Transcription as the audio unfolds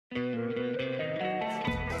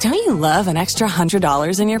Don't you love an extra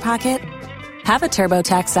 $100 in your pocket? Have a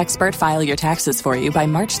TurboTax expert file your taxes for you by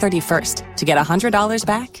March 31st to get $100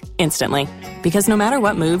 back instantly. Because no matter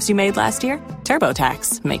what moves you made last year,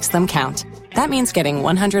 TurboTax makes them count. That means getting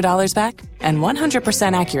 $100 back and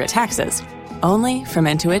 100% accurate taxes, only from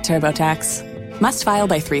Intuit TurboTax. Must file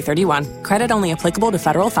by 3/31. Credit only applicable to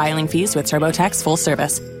federal filing fees with TurboTax full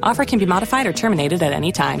service. Offer can be modified or terminated at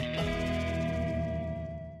any time.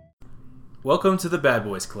 Welcome to the Bad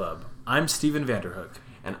Boys Club. I'm Steven Vanderhook.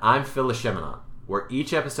 And I'm Phil Lecheminot, where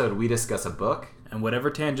each episode we discuss a book And whatever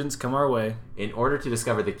tangents come our way in order to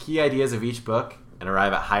discover the key ideas of each book and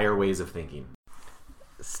arrive at higher ways of thinking.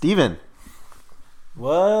 Steven.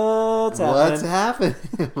 What's happening?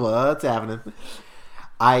 What's happening?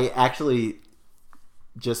 I actually,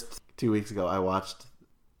 just 2 weeks ago,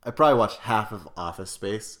 I probably watched half of Office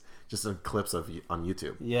Space, just in clips on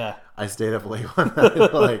YouTube. Yeah. I stayed up late one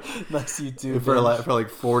night, nice YouTube for like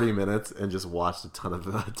 40 minutes and just watched a ton of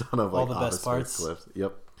all the Office best parts. Space clips.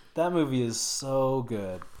 Yep. That movie is so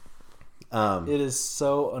good. It is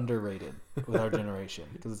so underrated with our generation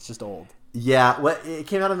because it's just old. Yeah, well, it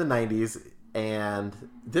came out in the 90s, and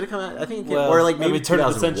did it come out? I think it came, Well, or like maybe turn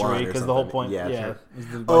of the 2001 century or because the whole something. point. Yeah, Yeah. sure.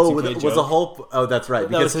 Was the whole? Oh, that's right.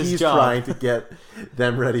 That was Because his he's job. trying to get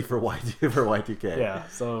them ready for Y2K. Yeah.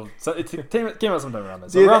 So it came out sometime around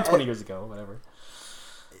that. So Dude, around 20 years ago, whatever.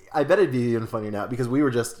 I bet it'd be even funnier now because we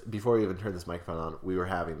were just before we even turned this microphone on, we were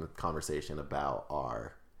having the conversation about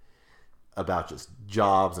just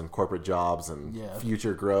jobs and corporate jobs and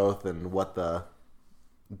future growth and what the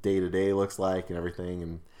day-to-day looks like and everything.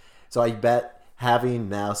 And so I bet having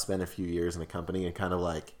now spent a few years in a company and kind of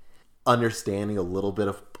like understanding a little bit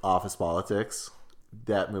of office politics,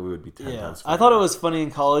 that movie would be 10 times funnier. I thought it was funny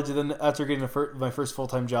in college, and then after getting my first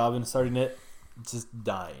full-time job and starting it, just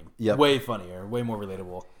dying. Yep. Way funnier, way more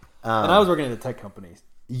relatable. And I was working at a tech company.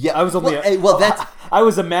 Yeah, I was only that's I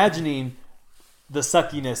was imagining the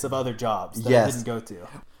suckiness of other jobs that I didn't go to.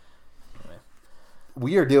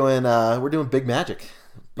 we're doing Big Magic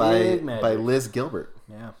by Liz Gilbert.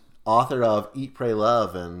 Yeah. Author of Eat, Pray,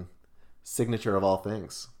 Love and Signature of All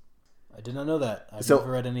Things. I did not know that. I've So-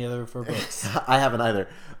 never read any other of her books. I haven't either.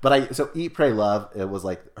 But Eat, Pray, Love, it was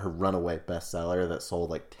like her runaway bestseller that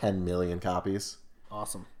sold like 10 million copies.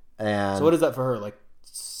 Awesome. And So what is that for her? Like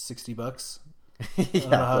 $60? I don't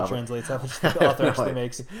know how it translates. How much the author actually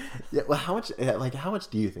makes. Yeah, well, how much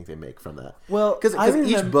do you think they make from that? Well, because I each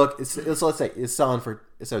remember- book so let's say is selling for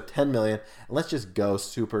 10 million, and let's just go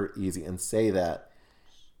super easy and say that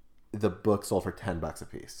the book sold for $10 a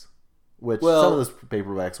piece, which some of those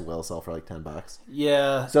paperbacks will sell for like $10.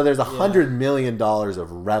 Yeah. So there's $100 million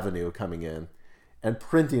of revenue coming in, and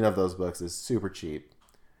printing of those books is super cheap.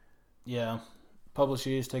 Yeah.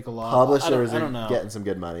 Publishers take a lot. Publishers I don't are know. getting some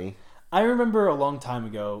good money. I remember a long time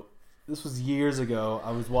ago, this was years ago,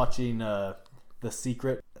 I was watching The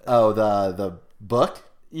Secret. Oh, the book?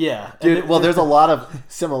 Yeah. Dude, there's a lot of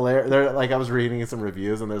similar. There, like I was reading some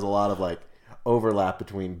reviews, and there's a lot of like overlap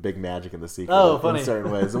between Big Magic and The Secret funny. in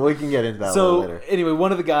certain ways. And we can get into that a little later. Anyway,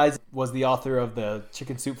 one of the guys was the author of the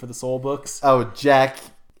Chicken Soup for the Soul books. Oh,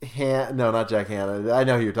 no, not Jack Hanna. I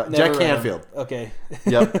know who you're talking. Never Jack read him. Canfield. Okay.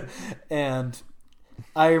 Yep. And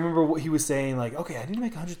I remember what he was saying, like, okay, I need to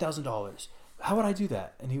make $100,000. How would I do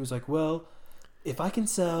that? And he was like, well, if I can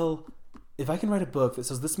write a book that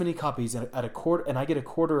sells this many copies at a quarter, and I get a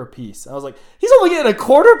quarter a piece. I was like, he's only getting a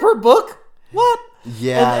quarter per book? What?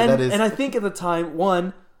 Yeah, that is. And I think at the time,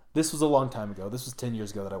 one, this was a long time ago. This was 10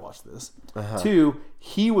 years ago that I watched this. Uh-huh. Two,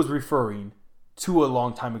 he was referring to a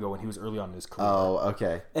long time ago when he was early on in his career. Oh,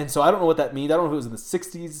 okay. And so I don't know what that means. I don't know if it was in the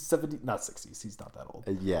 60s, 70s, not 60s. He's not that old.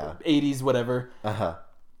 Yeah. 80s, whatever. Uh-huh.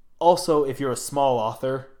 Also, if you're a small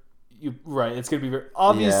author, it's going to be very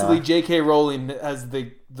obviously. Yeah. J.K. Rowling has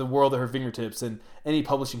the world at her fingertips, and any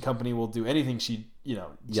publishing company will do anything she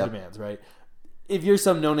demands. Right? If you're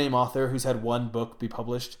some no-name author who's had one book be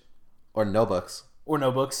published, Or no books.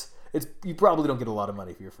 you probably don't get a lot of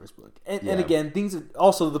money for your first book. And again,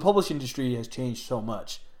 also the publishing industry has changed so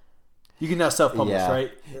much. You can now self-publish,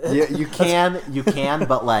 right? you can,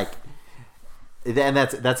 but like. And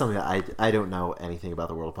that's something that I don't know anything about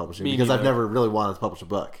the world of publishing because I've never really wanted to publish a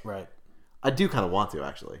book. Right. I do kind of want to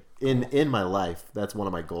actually. In my life, that's one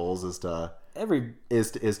of my goals is to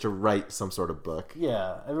write some sort of book.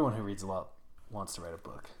 Yeah, everyone who reads a lot wants to write a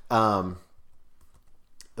book.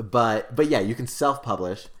 But yeah, you can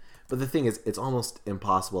self-publish. But the thing is, it's almost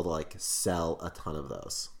impossible to like sell a ton of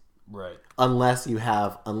those. Right. Unless you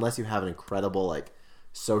have an incredible like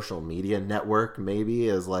social media network, maybe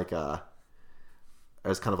as kind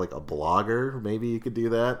of like a blogger, maybe you could do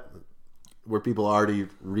that. where people already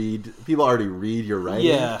read your writing.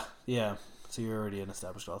 Yeah. So you're already an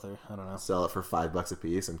established author. I don't know. Sell it for $5 a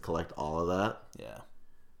piece and collect all of that. Yeah.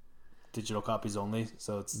 Digital copies only,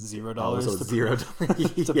 so it's $0. So it's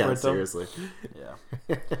 $0. Yeah, seriously.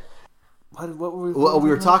 Yeah. What were we? Well, we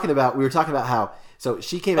were talking about how. So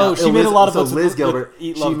she came out. She made a lot of books. So Liz Gilbert,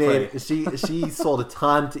 Eat, Love, Pray. she sold a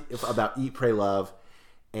ton about Eat, Pray, Love,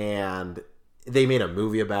 and they made a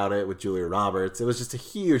movie about it with Julia Roberts. It was just a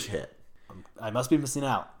huge hit. I must be missing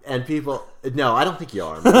out. And people, no, I don't think you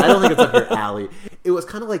are. I don't think it's up your alley. It was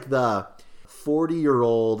kind of like the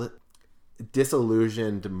 40-year-old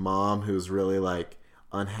disillusioned mom who's really like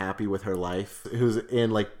unhappy with her life, who's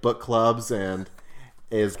in like book clubs and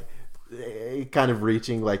is kind of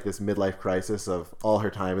reaching like this midlife crisis of all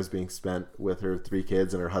her time is being spent with her 3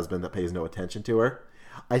 kids and her husband that pays no attention to her.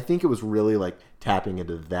 I think it was really like tapping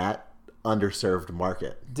into that underserved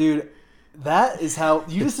market. Dude, that is how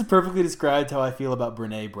you just perfectly described how I feel about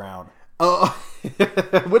Brene Brown. Oh,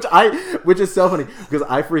 which is so funny because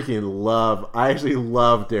I actually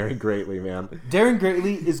love Daring Greatly, man. Daring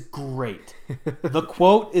Greatly is great. The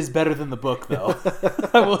quote is better than the book, though.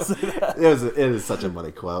 I will say that. It is such a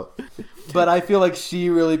funny quote. But I feel like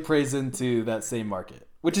she really plays into that same market,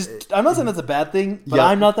 which is, I'm not saying that's a bad thing, but Yep.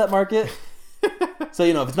 I'm not that market. So,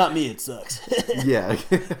 if it's not me, it sucks. Yeah.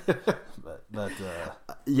 But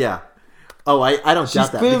Yeah. Oh, I don't she's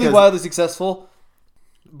doubt that. clearly because, wildly successful,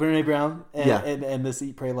 Brene Brown, and, Yeah. and this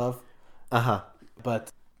Eat, Pray, Love. Uh-huh.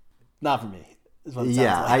 But not for me. Is what it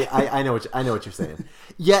Yeah, sounds like. I know what you're saying.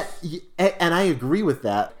 Yeah, and I agree with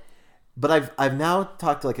that. But I've now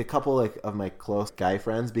talked to like a couple of my close guy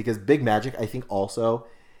friends because Big Magic, I think also,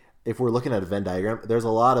 if we're looking at a Venn diagram, there's a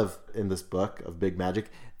lot of in this book of Big Magic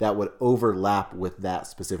that would overlap with that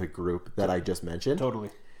specific group that I just mentioned. Totally.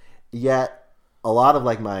 Yet a lot of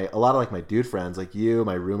my dude friends, like you,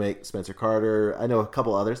 my roommate Spencer Carter, I know a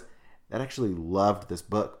couple others that actually loved this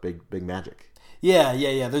book, Big Magic. Yeah.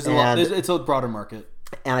 There's a lot. It's a broader market.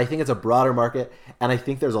 And I think it's a broader market, and I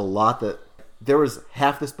think there's a lot that there was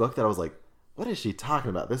half this book that I was like, what is she talking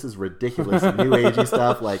about? This is ridiculous, new agey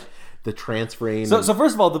stuff, like the transferring. So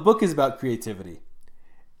first of all, the book is about creativity.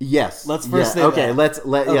 Yes. Let's first say okay,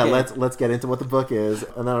 that. let's get into what the book is,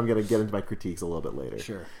 and then I'm going to get into my critiques a little bit later.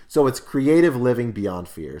 Sure. So it's creative living beyond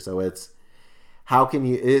fear. So it's how can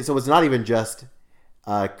you? So it's not even just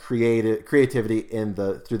creativity through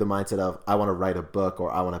the mindset of I want to write a book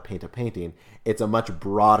or I want to paint a painting. It's a much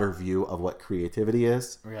broader view of what creativity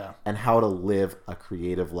is, and how to live a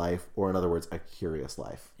creative life, or in other words, a curious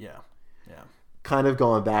life. Yeah. Kind of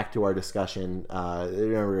going back to our discussion,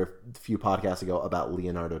 remember a few podcasts ago about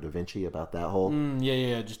Leonardo da Vinci, about that whole.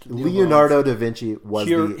 Just Leonardo da Vinci was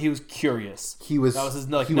he was curious. That was his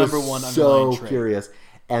number one so underlying trait. Curious,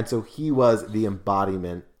 and so he was the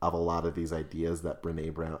embodiment of a lot of these ideas that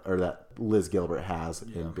Brene Brown or that Liz Gilbert has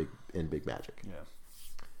in Big Magic. Yeah.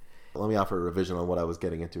 Let me offer a revision on what I was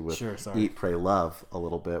getting into with Eat, Pray, Love a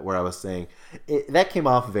little bit, where I was saying that came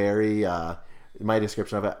off very. My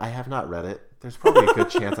description of it, I have not read it. There's probably a good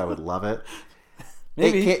chance I would love it.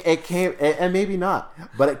 Maybe. It came, and maybe not,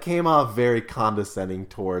 but it came off very condescending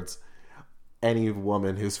towards any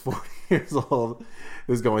woman who's 40 years old,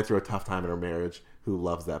 who's going through a tough time in her marriage, who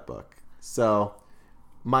loves that book. So,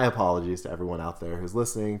 my apologies to everyone out there who's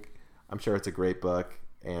listening. I'm sure it's a great book,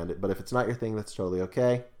 but if it's not your thing, that's totally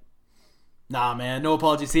okay. Nah, man, no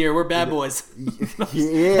apologies here. We're bad boys.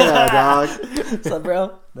 Yeah, dog. What's up,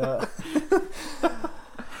 bro? No.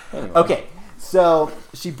 Anyway. Okay, so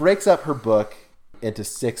she breaks up her book into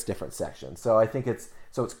 6 different sections. So I think it's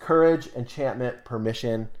courage, enchantment,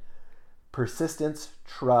 permission, persistence,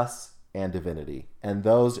 trust, and divinity. And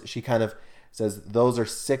those, she kind of says, those are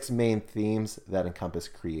 6 main themes that encompass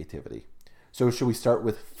creativity. So should we start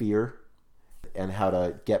with fear and how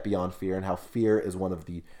to get beyond fear, and how fear is one of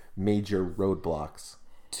the major roadblocks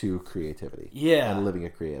to creativity and living a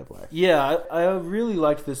creative life? I really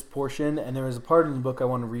liked this portion, and there was a part in the book I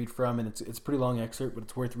want to read from, and it's a pretty long excerpt, but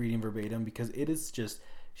it's worth reading verbatim because it is just,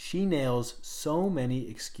 she nails so many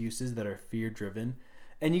excuses that are fear driven.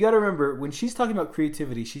 And you got to remember, when she's talking about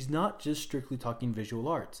creativity, she's not just strictly talking visual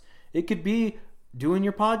arts. It could be doing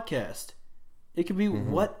your podcast. It could be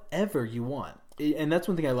whatever you want. And that's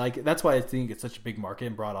one thing I like. That's why I think it's such a big market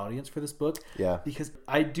and broad audience for this book. Yeah. Because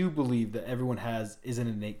I do believe that everyone is an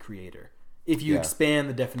innate creator. If you expand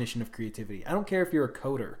the definition of creativity, I don't care if you're a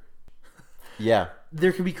coder. Yeah.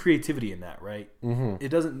 There can be creativity in that, right? Mm-hmm. It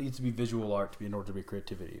doesn't need to be visual art in order to be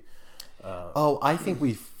creativity. I think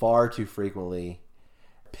we far too frequently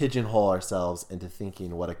pigeonhole ourselves into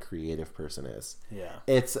thinking what a creative person is. Yeah.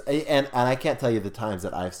 And I can't tell you the times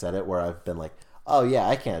that I've said it where I've been like, oh yeah,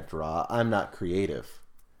 I can't draw. I'm not creative.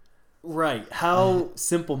 Right. How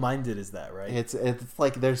simple-minded is that, right? It's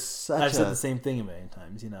like there's such I've said the same thing a million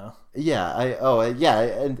times,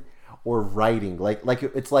 Yeah, or writing. Like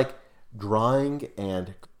it's like drawing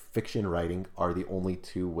and fiction writing are the only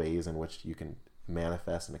two ways in which you can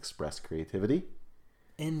manifest and express creativity.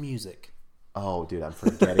 And music. Oh, dude, I'm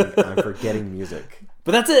forgetting music.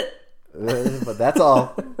 But that's it. But that's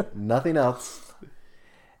all. Nothing else.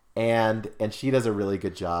 And she does a really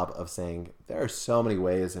good job of saying there are so many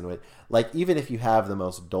ways in which, like, even if you have the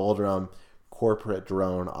most doldrum corporate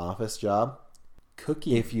drone office job,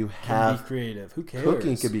 cooking if you can be creative. Who cares?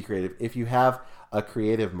 Cooking could be creative. If you have a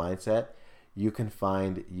creative mindset, you can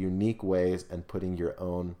find unique ways and putting your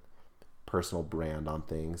own personal brand on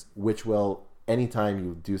things, which will, anytime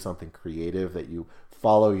you do something creative, that you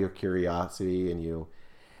follow your curiosity and you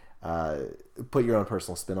put your own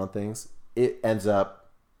personal spin on things, it ends up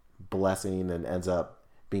blessing and ends up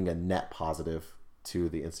being a net positive to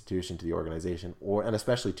the institution, to the organization, and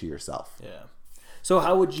especially to yourself. Yeah. So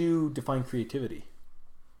how would you define creativity?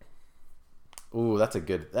 Ooh, that's a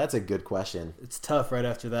good question. It's tough right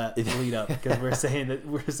after that lead up because we're saying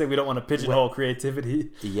we don't want to pigeonhole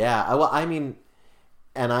creativity. Yeah. Well, I mean,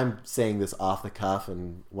 and I'm saying this off the cuff,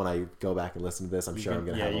 and when I go back and listen to this, I'm sure I'm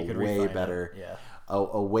going to have a way better,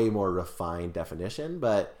 a way more refined definition.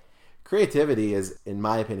 But creativity is, in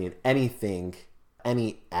my opinion, any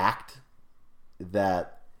act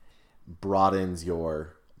that broadens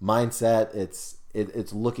your mindset.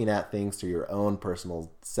 It's looking at things through your own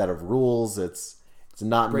personal set of rules. It's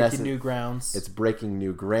not breaking new grounds. It's breaking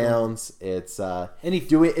new grounds. It's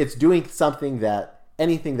doing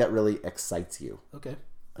anything that really excites you. Okay,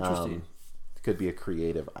 interesting. It could be a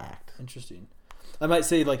creative act. Interesting. I might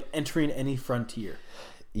say like entering any frontier.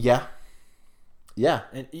 Yeah. Yeah.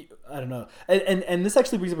 And I don't know. And this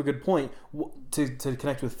actually brings up a good point to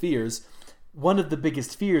connect with fears. One of the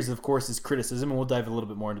biggest fears, of course, is criticism, and we'll dive a little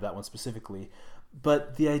bit more into that one specifically.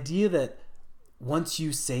 But the idea that once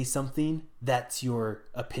you say something, that's your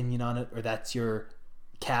opinion on it, or that's your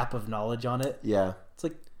cap of knowledge on it. Yeah. It's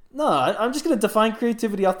like, no, I'm just going to define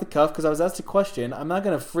creativity off the cuff because I was asked a question. I'm not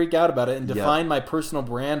going to freak out about it and define my personal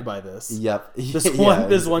brand by this. Yep.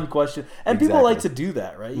 This one question. And people like to do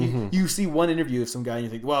that, right? You see one interview of some guy and you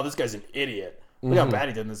think, wow, this guy's an idiot. Look how bad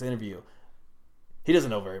he did in this interview. He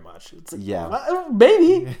doesn't know very much. It's like,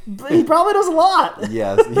 maybe, but he probably knows a lot.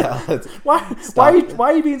 Yes, yeah.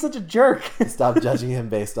 Why are you being such a jerk? Stop judging him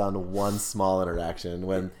based on one small interaction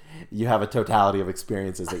when you have a totality of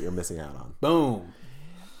experiences that you're missing out on. Boom.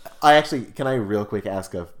 Can I real quick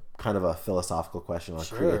ask a kind of a philosophical question on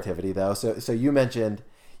creativity though? So you mentioned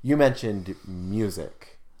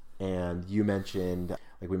music, and you mentioned,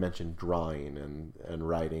 like, we mentioned drawing and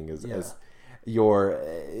writing as your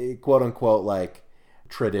quote unquote like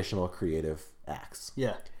traditional creative acts.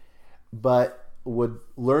 Yeah. But would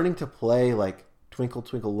learning to play like Twinkle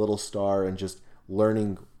Twinkle Little Star and just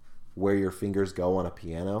learning where your fingers go on a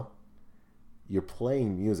piano, you're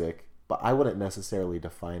playing music, but I wouldn't necessarily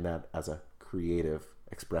define that as a creative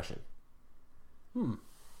expression.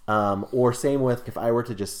 Or same with, if I were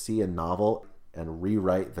to just see a novel and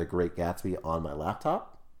rewrite The Great Gatsby on my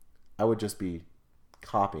laptop, I would just be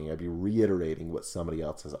copying. I'd be reiterating what somebody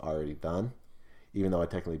else has already done, even though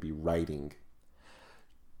I'd technically be writing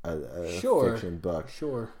a fiction book.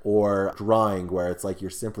 Sure. Or drawing, where it's like you're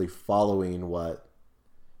simply following what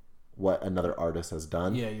another artist has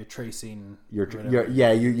done. Yeah, you're tracing.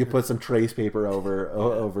 You put some trace paper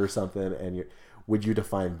over something, and would you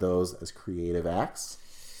define those as creative acts?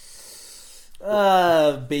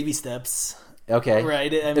 Baby steps. Okay.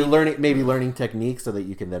 Right. I mean, learning techniques so that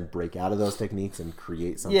you can then break out of those techniques and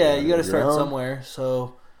create something. Yeah, you got to start somewhere.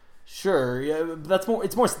 So, sure. Yeah, that's more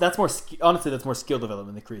honestly, that's more skill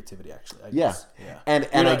development than creativity, actually. I guess. Yeah. And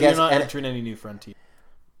I guess you're not entering any new frontier.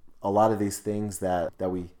 A lot of these things that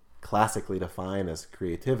we classically define as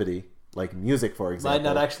creativity, like music, for example, might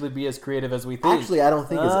not actually be as creative as we think. Actually, I don't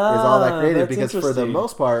think is all that creative, because for the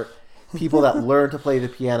most part, people that learn to play the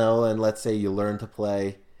piano, and let's say you learn to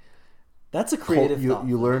play, that's a creative thought.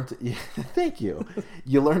 You learn to thank you.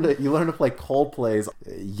 You learn to play Coldplay's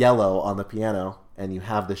Yellow on the piano, and you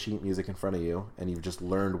have the sheet music in front of you, and you've just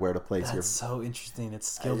learned where to place That's so interesting. It's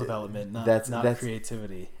skill development, not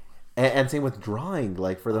creativity. And same with drawing,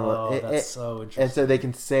 like for the that's so interesting. And so they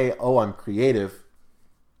can say, "Oh, I'm creative."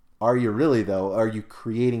 Are you really though? Are you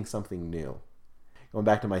creating something new? going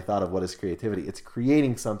back to my thought of what is creativity, it's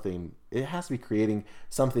creating something. It has to be creating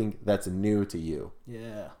something that's new to you.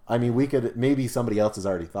 Yeah. I mean, maybe somebody else has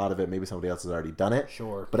already thought of it. Maybe somebody else has already done it.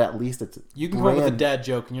 Sure. But at least it's you can come up with a dad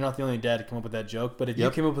joke, and you're not the only dad to come up with that joke. But if you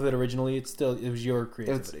came up with it originally, it was your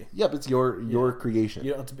creativity. It's your creation.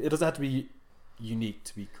 It doesn't have to be unique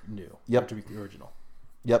to be new. Yep. Or to be original.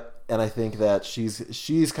 Yep. And I think that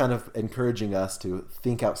she's kind of encouraging us to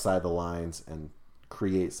think outside the lines and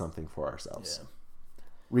create something for ourselves. Yeah.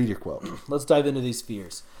 Read your quote. Let's dive into these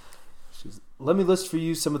fears. Let me list for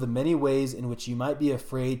you some of the many ways in which you might be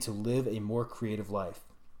afraid to live a more creative life.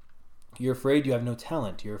 You're afraid you have no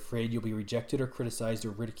talent. You're afraid you'll be rejected or criticized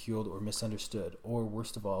or ridiculed or misunderstood, or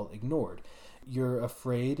worst of all, ignored. You're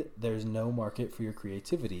afraid there's no market for your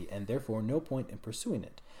creativity and therefore no point in pursuing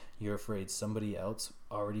it. You're afraid somebody else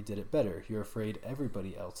already did it better. You're afraid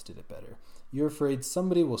everybody else did it better. You're afraid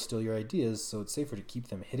somebody will steal your ideas, so it's safer to keep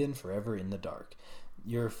them hidden forever in the dark.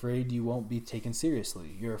 You're afraid you won't be taken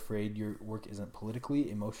seriously. You're afraid your work isn't politically,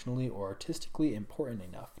 emotionally, or artistically important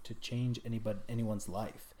enough to change anyone's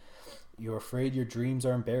life. You're afraid your dreams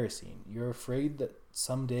are embarrassing. You're afraid that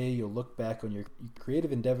someday you'll look back on your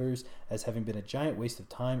creative endeavors as having been a giant waste of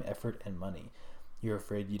time, effort, and money. You're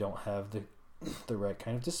afraid you don't have the right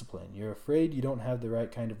kind of discipline. You're afraid you don't have the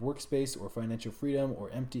right kind of workspace or financial freedom or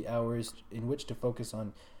empty hours in which to focus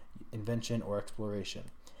on invention or exploration.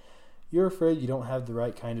 You're afraid you don't have the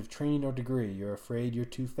right kind of training or degree. You're afraid you're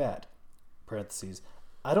too fat. Parentheses.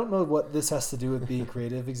 I don't know what this has to do with being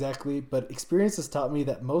creative exactly, but experience has taught me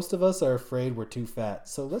that most of us are afraid we're too fat.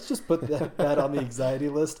 So let's just put that on the anxiety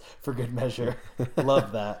list for good measure.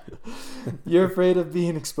 Love that. You're afraid of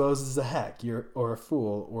being exposed as a hack, or a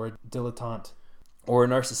fool, or a dilettante, or a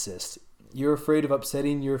narcissist. You're afraid of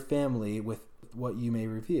upsetting your family with what you may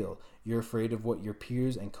reveal. You're afraid of what your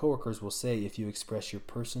peers and coworkers will say if you express your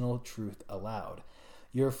personal truth aloud.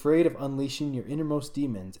 You're afraid of unleashing your innermost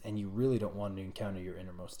demons, and you really don't want to encounter your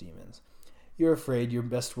innermost demons. You're afraid your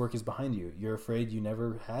best work is behind you. You're afraid you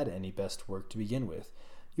never had any best work to begin with.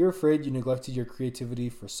 You're afraid you neglected your creativity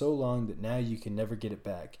for so long that now you can never get it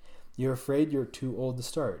back. You're afraid you're too old to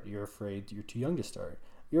start. You're afraid you're too young to start.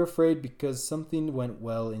 You're afraid because something went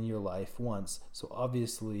well in your life once, so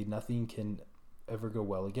obviously nothing can ever go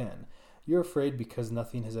well again. You're afraid because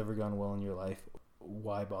nothing has ever gone well in your life.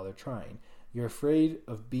 Why bother trying? You're afraid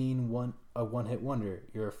of being a one-hit wonder.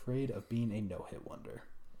 You're afraid of being a no-hit wonder.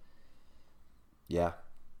 Yeah.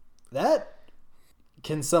 That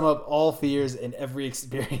can sum up all fears in every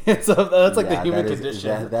experience. That's like the human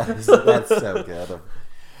condition. That's so good.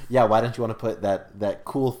 Yeah, why don't you want to put that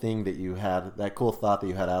cool thing that you had, that cool thought that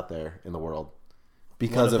you had out there in the world?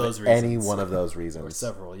 Because of any one of those reasons. Or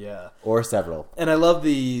several, yeah. Or several. And I love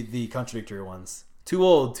the contradictory ones. Too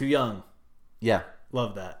old, too young. Yeah.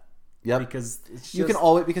 Love that. Yep. Because it's you can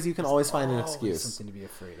always find an excuse. Something to be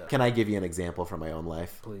afraid of. Can I give you an example from my own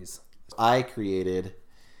life? Please. I created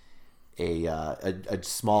a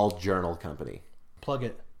small journal company. Plug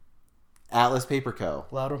it. Atlas Paper Co.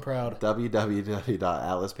 Loud and proud.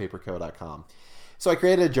 www.atlaspaperco.com. So I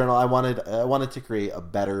created a journal. I wanted to create a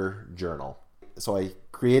better journal. So I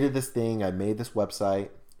created this thing. I made this website,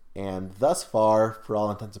 and thus far, for all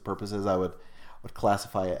intents and purposes, I would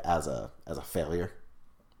classify it as a failure.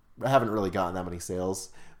 I haven't really gotten that many sales,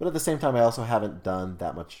 but at the same time, I also haven't done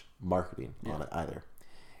that much marketing on it either.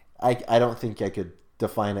 I don't think I could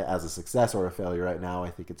define it as a success or a failure right now.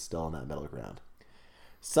 I think it's still in that middle ground.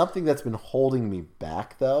 Something that's been holding me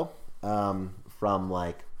back, though, from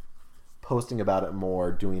like posting about it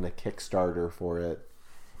more, doing a Kickstarter for it,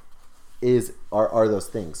 are those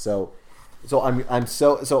things. So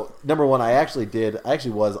number one, I actually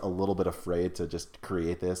was a little bit afraid to just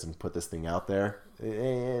create this and put this thing out there.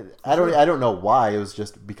 I don't know why. It was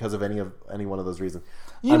just because of any one of those reasons.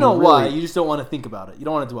 Why? You just don't want to think about it. You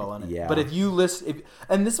don't want to dwell on it. Yeah. But if you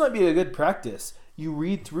and this might be a good practice. You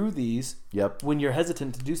read through these. Yep. When you're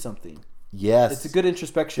hesitant to do something. Yes. It's a good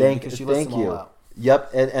introspection because you list them all out.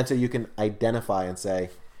 Yep. And so you can identify and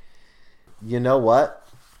say, you know what?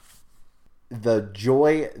 The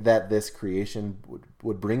joy that this creation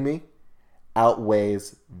would bring me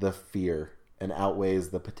outweighs the fear and outweighs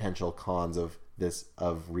the potential cons of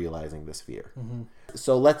realizing this fear. Mm-hmm.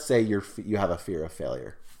 So let's say you have a fear of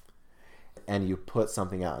failure and you put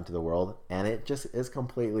something out into the world and it just is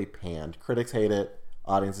completely panned. Critics hate it,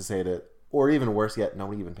 audiences hate it, or even worse yet,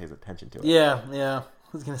 nobody even pays attention to it. Yeah.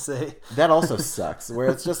 I was going to say. That also sucks, where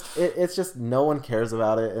it's just no one cares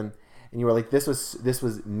about it, and you were like, this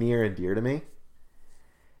was near and dear to me.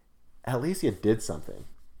 At least you did something.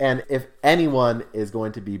 And if anyone is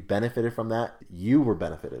going to be benefited from that, you were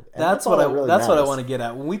benefited. And That's what I matters. want to get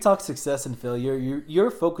at. When we talk success and failure, you're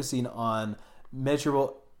focusing on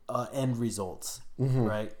measurable end results,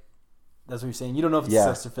 right? That's what you're saying. You don't know if it's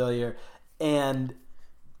success or failure. And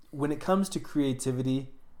when it comes to creativity,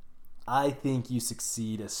 I think you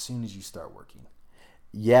succeed as soon as you start working.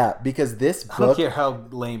 Yeah, because this book... I don't care how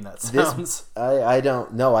lame that sounds. I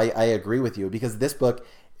don't know. I agree with you because this book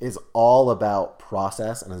is all about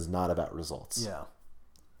process and is not about results. Yeah.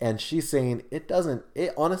 And she's saying it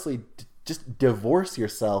honestly, just divorce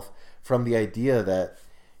yourself from the idea that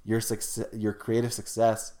your creative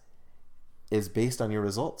success is based on your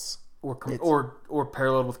results. Or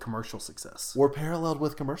paralleled with commercial success.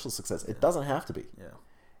 It doesn't have to be. Yeah.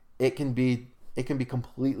 It can be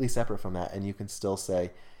completely separate from that, and you can still say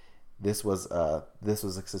this was a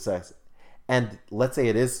success. And let's say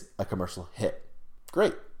it is a commercial hit.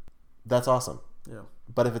 Great. That's awesome. Yeah.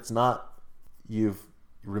 But if it's not, you've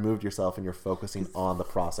removed yourself and you're focusing on the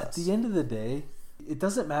process. At the end of the day, it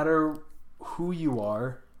doesn't matter who you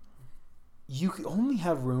are. You only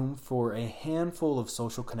have room for a handful of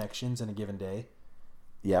social connections in a given day.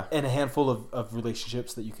 Yeah. And a handful of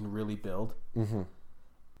relationships that you can really build. Mm-hmm.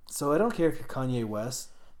 So I don't care if you're Kanye West.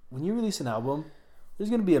 When you release an album, there's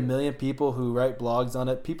going to be a million people who write blogs on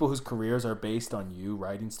it, people whose careers are based on you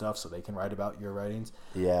writing stuff so they can write about your writings.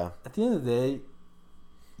 Yeah. At the end of the day,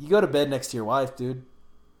 you go to bed next to your wife, dude.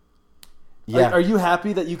 Yeah. Are you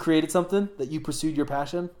happy that you created something, that you pursued your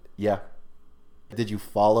passion? Yeah. Did you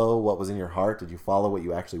follow what was in your heart? Did you follow what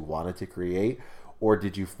you actually wanted to create? Or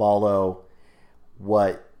did you follow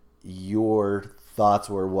what your thoughts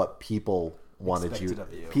were, what people wanted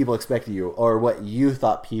people expected you, or what you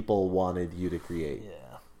thought people wanted you to create?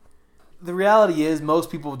 Yeah. The reality is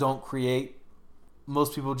most people don't create.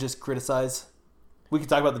 Most people just criticize. We could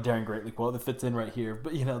talk about the Darren Greatly quote that fits in right here,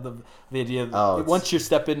 but the idea that once you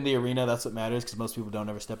step in the arena, that's what matters, because most people don't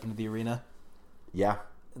ever step into the arena. Yeah.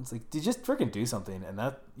 It's like, dude, just freaking do something, and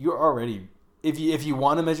that you're already, if you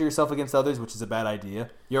want to measure yourself against others, which is a bad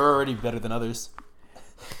idea, you're already better than others.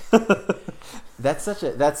 That's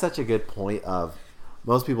such a good point of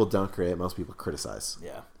most people don't create, most people criticize.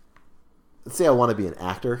 Yeah. Let's say I want to be an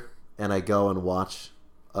actor and I go and watch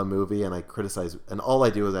a movie and I criticize, and all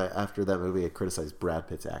I do is after that movie I criticize Brad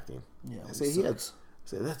Pitt's acting. Yeah. I say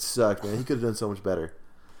that sucked, man. He could have done so much better.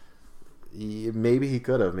 Maybe he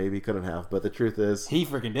could have, maybe he couldn't have, but the truth is he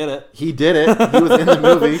freaking did it. He did it. He was in the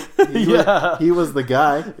movie. He was the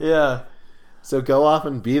guy. Yeah. So go off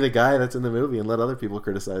and be the guy that's in the movie and let other people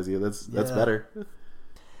criticize you. That's better.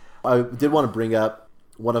 I did want to bring up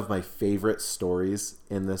one of my favorite stories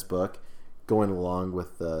in this book, going along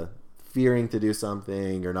with the fearing to do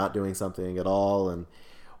something or not doing something at all, and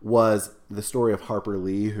was the story of Harper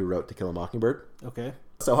Lee, who wrote To Kill a Mockingbird. Okay.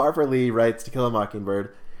 So Harper Lee writes To Kill a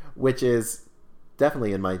Mockingbird, which is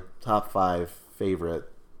definitely in my top 5 favorite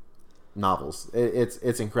novels.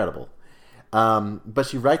 It's incredible. But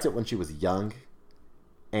she writes it when she was young,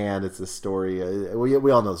 and it's a story. We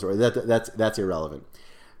all know the story. That's irrelevant.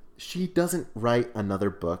 She doesn't write another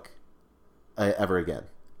book ever again.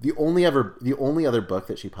 The only other book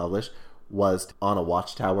that she published was On a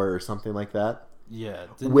Watchtower or something like that. Yeah,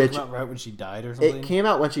 didn't it come out right when she died or something? It came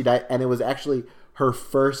out when she died, and it was actually her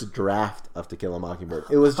first draft of To Kill a Mockingbird.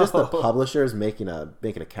 It was just the publishers making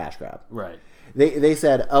a cash grab. Right. They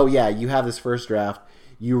said, "Oh yeah, you have this first draft.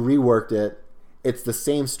 You reworked it. It's the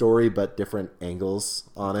same story but different angles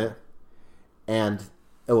on it." And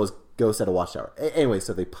it was Ghost at a Watchtower. Anyway,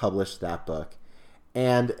 so they published that book.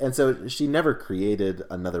 And so she never created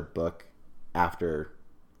another book after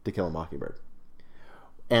To Kill a Mockingbird.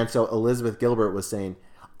 And so Elizabeth Gilbert was saying,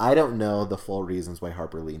 I don't know the full reasons why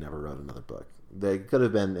Harper Lee never wrote another book. They could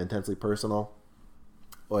have been intensely personal,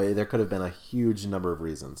 or there could have been a huge number of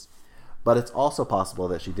reasons. But it's also possible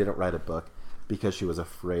that she didn't write a book because she was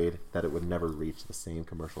afraid that it would never reach the same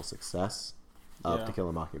commercial success of To Kill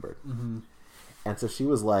a Mockingbird. Mm-hmm. And so she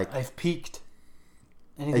was like, I've peaked.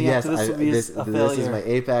 Anything after this will be a failure. This is my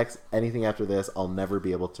apex. Anything after this, I'll never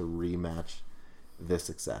be able to rematch this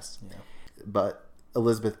success. Yeah. But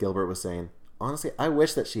Elizabeth Gilbert was saying, honestly, I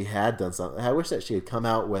wish that she had done something. I wish that she had come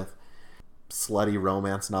out with slutty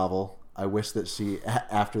romance novel. I wish that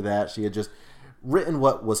after that, she had just written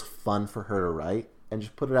what was fun for her to write and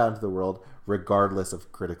just put it out into the world regardless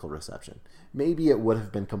of critical reception. Maybe it would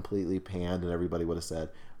have been completely panned and everybody would have said,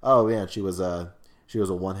 oh man, she was a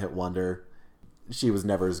one-hit wonder. She was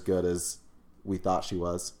never as good as we thought she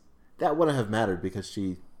was. That wouldn't have mattered because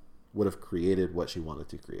she would have created what she wanted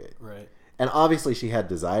to create. Right. And obviously she had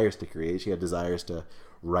desires to create. She had desires to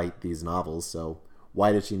write these novels. So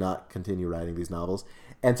Why did she not continue writing these novels?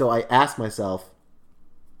 And so I asked myself,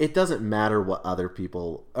 it doesn't matter what other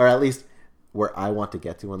people, or at least where I want to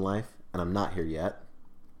get to in life, and I'm not here yet,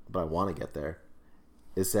 but I want to get there,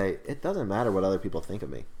 is say, it doesn't matter what other people think of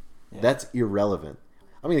me. Yeah. That's irrelevant.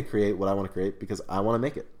 I'm going to create what I want to create because I want to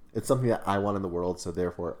make it. It's something that I want in the world, so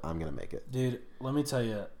therefore I'm going to make it. Dude, let me tell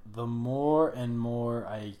you, the more and more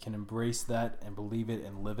I can embrace that and believe it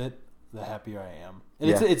and live it, the happier I am. And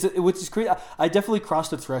it's which is crazy. I definitely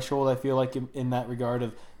crossed a threshold, I feel like, in that regard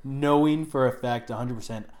of knowing for a fact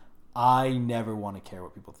 100% I never want to care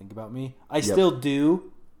what people think about me. I still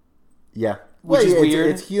do. Yeah. Which is weird.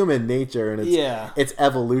 It's human nature, and it's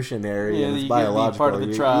evolutionary, and it's biological. Part of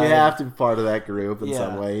the tribe. You have to be part of that group in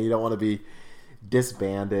some way. You don't want to be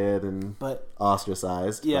disbanded and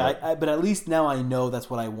ostracized. Yeah, but at least now I know that's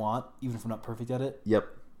what I want, even if I'm not perfect at it. Yep.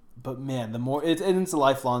 But man, the more it's a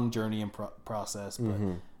lifelong journey and process. But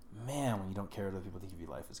man, when you don't care what other people think of you,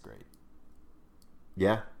 life is great.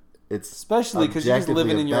 Yeah, it's especially because you're just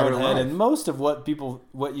living in your own head, life. and most of what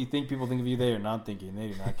you think people think of you, they are not thinking. They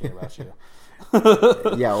do not care about you.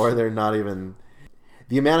 Yeah, or they're not even.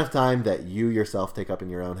 The amount of time that you yourself take up in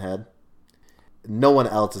your own head, no one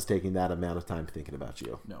else is taking that amount of time thinking about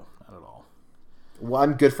you. No, not at all. Well,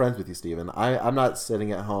 I'm good friends with you, Steven. I'm not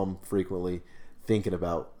sitting at home frequently thinking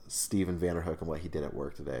about Steven Vanderhook and what he did at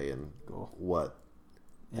work today and what.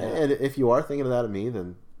 Yeah. And if you are thinking of that of me,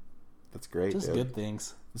 then that's great. Just good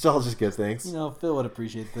things. It's all just good things. You know, Phil would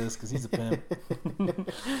appreciate this because he's a pimp.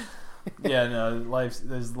 Yeah, no,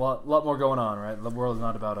 there's a lot more going on, right? The world is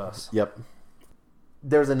not about us. Yep.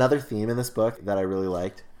 There's another theme in this book that I really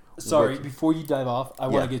liked. Sorry, before you dive off, I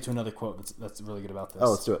want to get to another quote that's really good about this.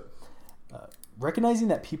 Oh, let's do it. Recognizing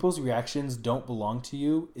that people's reactions don't belong to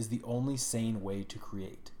you is the only sane way to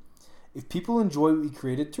create. If people enjoy what you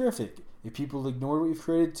created, terrific. If people ignore what you've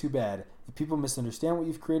created, too bad. If people misunderstand what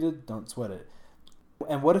you've created, don't sweat it.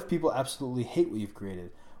 And what if people absolutely hate what you've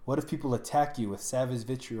created? What if people attack you with savage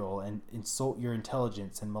vitriol and insult your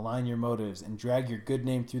intelligence and malign your motives and drag your good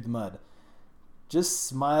name through the mud? Just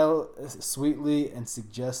smile sweetly and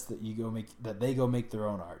suggest that they go make their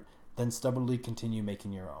own art. Then stubbornly continue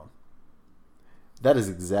making your own. That is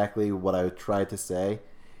exactly what I tried to say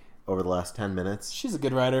over the last 10 minutes. She's a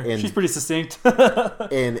good writer. She's pretty succinct.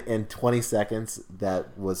 in 20 seconds,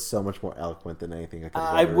 that was so much more eloquent than anything I could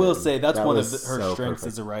have I will say that's one of her strengths perfect.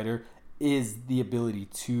 as a writer is the ability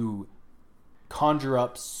to conjure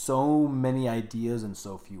up so many ideas in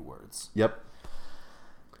so few words. Yep.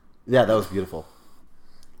 Yeah, that was beautiful.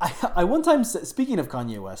 I one time, speaking of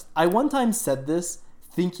Kanye West, I one time said this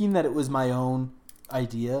thinking that it was my own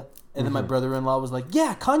idea. And then my brother-in-law was like,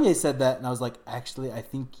 yeah, Kanye said that. And I was like, actually, I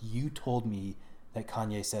think you told me that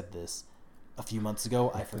Kanye said this a few months ago.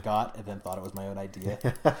 I forgot and then thought it was my own idea.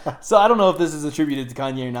 So I don't know if this is attributed to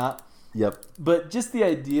Kanye or not. Yep. But just the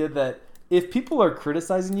idea that if people are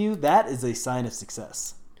criticizing you, that is a sign of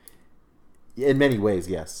success. In many ways,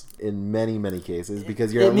 yes. In many, many cases.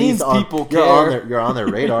 Because you're you're on their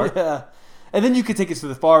radar. Yeah. And then you could take it to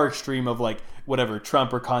the far extreme of like whatever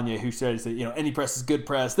Trump or Kanye who started to say, you know, any press is good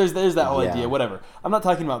press. There's that whole idea, whatever. I'm not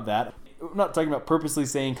talking about that. I'm not talking about purposely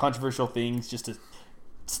saying controversial things just to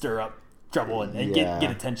stir up trouble and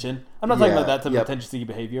get attention. I'm not talking about that type of attention-seeking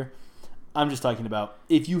behavior. I'm just talking about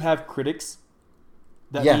if you have critics,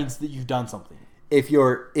 that means that you've done something. If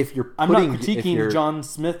you're I'm not critiquing John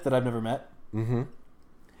Smith that I've never met. Mm-hmm.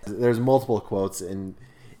 There's multiple quotes in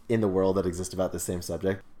the world that exist about the same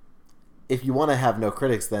subject. If you want to have no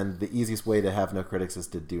critics, then the easiest way to have no critics is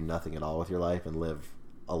to do nothing at all with your life and live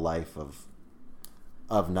a life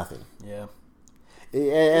of nothing. Yeah.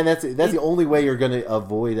 And that's the only way you're going to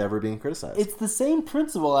avoid ever being criticized. It's the same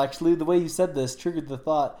principle, actually. The way you said this triggered the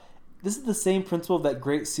thought. This is the same principle of that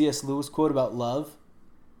great C.S. Lewis quote about love.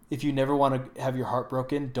 If you never want to have your heart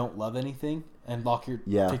broken, don't love anything and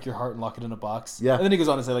take your heart and lock it in a box. Yeah. And then he goes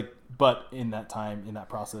on to say, like, but in that time, in that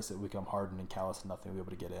process, it will become hardened and callous and nothing will be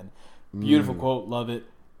able to get in. Beautiful quote, love it.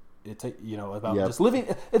 About just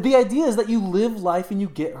living. The idea is that you live life and you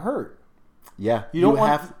get hurt. Yeah, you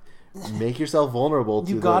have to make yourself vulnerable.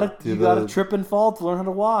 You gotta trip and fall to learn how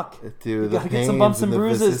to walk. You gotta get some bumps and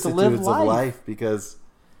bruises to live life because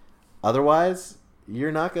otherwise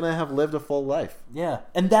you're not gonna have lived a full life. Yeah,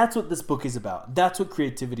 and that's what this book is about. That's what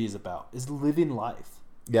creativity is about. Is living life.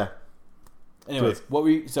 Yeah. Anyways,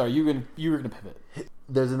 you were gonna pivot.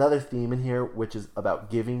 There's another theme in here which is about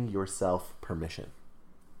giving yourself permission.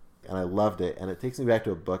 And I loved it. And it takes me back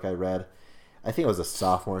to a book I read. I think I was a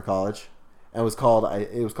sophomore in college. And it was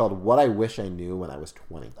called What I Wish I Knew When I Was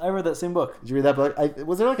 20. I read that same book. Did you read that book?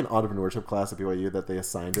 Was there like an entrepreneurship class at BYU that they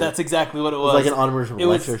assigned it? That's exactly what it was. It was like an entrepreneurship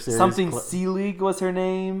lecture series. Something Seelig was her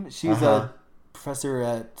name. She's a professor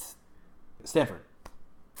at Stanford.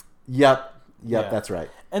 Yep, that's right.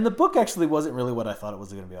 And the book actually wasn't really what I thought it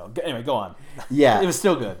was going to be about. Anyway, go on. Yeah. It was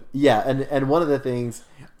still good. Yeah, and one of the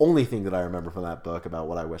only thing that I remember from that book about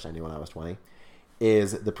What I Wish I Knew When I Was 20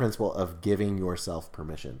 is the principle of giving yourself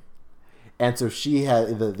permission. And so she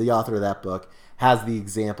had, the author of that book has the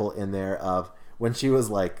example in there of when she was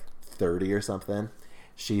like 30 or something,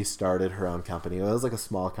 she started her own company. It was like a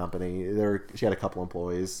small company. She had a couple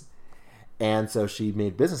employees. And so she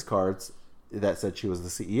made business cards that said she was the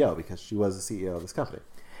CEO because she was the CEO of this company.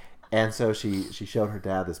 And so she showed her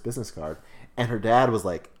dad this business card. And her dad was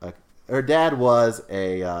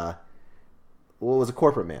a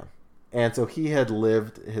corporate man. And so he had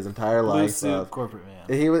lived his entire life of corporate man.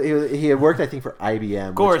 He had worked, I think, for IBM.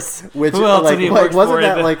 Of course. Which who else like, would he work wasn't for?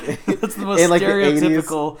 that like That's the most in like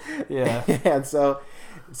stereotypical. The 80s? Yeah. And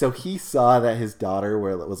so he saw that his daughter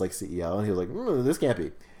was like CEO, and he was like, "This can't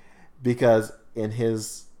be," because in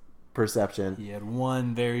his perception, he had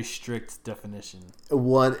one very strict definition.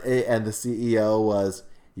 And the CEO was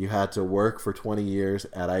you had to work for 20 years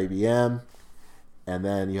at IBM. And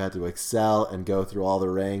then you had to excel and go through all the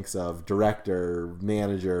ranks of director,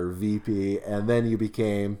 manager, VP, and then you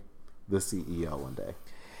became the CEO one day.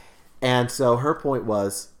 And so her point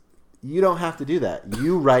was, you don't have to do that.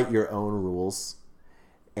 You write your own rules,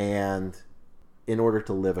 and in order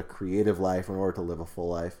to live a creative life, in order to live a full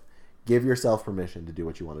life, give yourself permission to do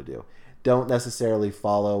what you want to do. Don't necessarily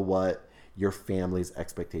follow what your family's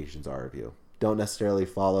expectations are of you. Don't necessarily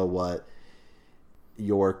follow what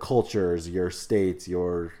your cultures, your states,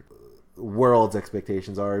 your world's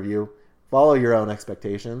expectations are of you. Follow your own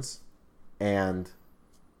expectations, and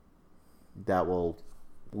that will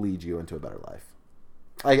lead you into a better life.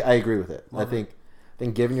 I agree with it. I think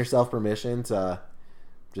giving yourself permission to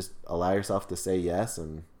just allow yourself to say yes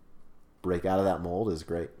and break out of that mold is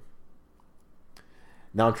great.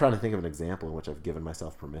 Now I'm trying to think of an example in which I've given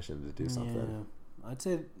myself permission to do something. Yeah. I'd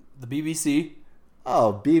say the BBC.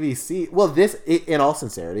 Oh, BBC. Well, in all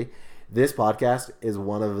sincerity, this podcast is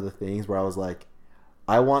one of the things where I was like,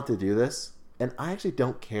 I want to do this, and I actually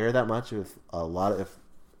don't care that much if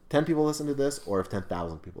 10 people listen to this or if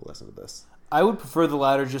 10,000 people listen to this. I would prefer the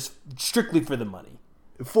latter, just strictly for the money.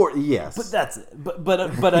 Yes, but that's it. But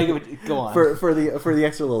I would go on for the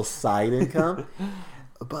extra little side income.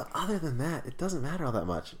 But other than that, it doesn't matter all that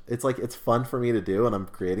much. It's like it's fun for me to do, and I'm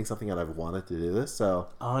creating something, and I've wanted to do this. So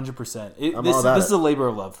 100%. This is a labor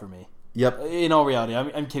of love for me. Yep. In all reality,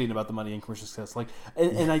 I'm kidding about the money and commercial success.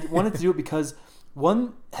 And I wanted to do it because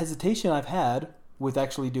one hesitation I've had with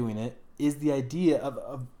actually doing it is the idea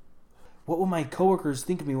of what will my coworkers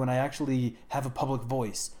think of me when I actually have a public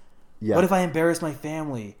voice? Yeah. What if I embarrass my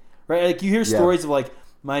family? Right? Like you hear stories of like,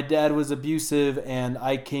 my dad was abusive and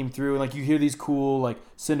I came through, and like you hear these cool like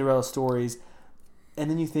Cinderella stories,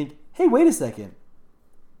 and then you think, hey, wait a second.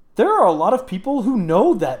 There are a lot of people who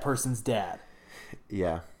know that person's dad.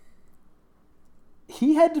 Yeah.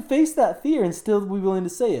 He had to face that fear and still be willing to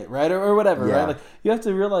say it, right? Or whatever, right? Like you have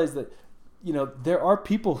to realize that, there are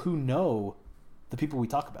people who know the people we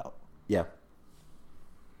talk about. Yeah.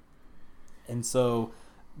 And so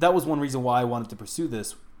that was one reason why I wanted to pursue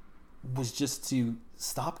this, was just to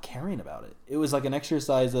stop caring about it. It was like an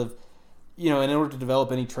exercise of, in order to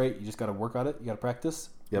develop any trait, you just got to work on it. You got to practice.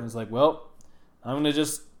 Yep. And it's like, well, I'm going to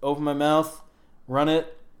just open my mouth, run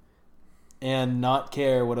it, and not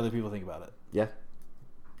care what other people think about it. Yeah.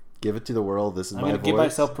 Give it to the world. This is my voice. I'm going to give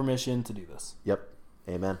myself permission to do this. Yep.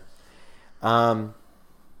 Amen. Can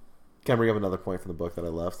I bring up another point from the book that I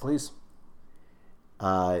loved? Please.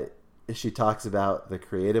 She talks about the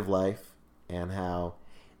creative life and how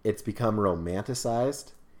it's become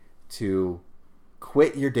romanticized to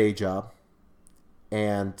quit your day job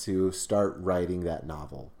and to start writing that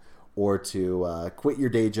novel, or to quit your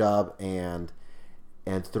day job and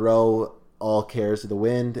throw all cares to the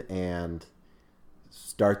wind and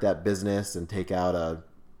start that business and take out a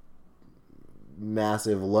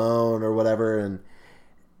massive loan or whatever. And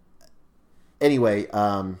anyway,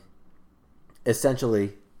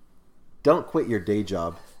 essentially, don't quit your day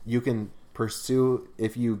job. You can pursue,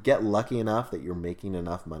 if you get lucky enough that you're making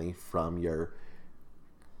enough money from your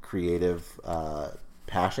creative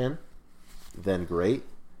passion, then great.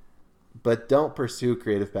 But don't pursue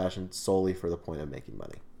creative passion solely for the point of making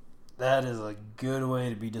money. That is a good way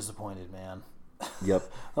to be disappointed, man.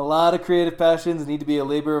 Yep. A lot of creative passions need to be a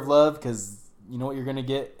labor of love, because you know what you're going to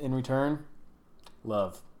get in return?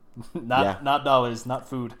 Love. Not dollars, not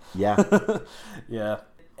food. Yeah. Yeah.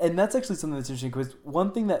 And that's actually something that's interesting because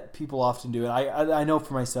one thing that people often do, and I know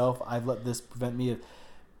for myself, I've let this prevent me of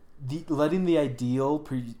letting the ideal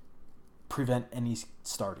prevent any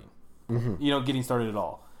starting. Mm-hmm. Getting started at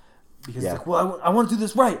all. Because it's like, well, I want to do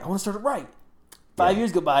this right. I want to start it right. 5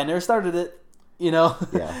 years go by, I never started it. Yeah.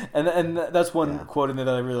 And that's one quote in there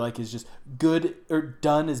that I really like is just good or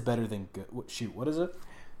done is better than good. Shoot, what is it?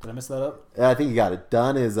 Did I mess that up? I think you got it.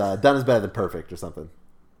 Done is better than perfect or something.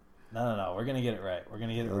 No. We're gonna get it right.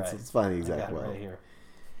 Right. It's fine, exactly. Right here.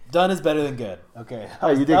 Done is better than good. Okay. Oh,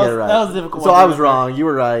 you did get it right. That was a difficult. So I was wrong. You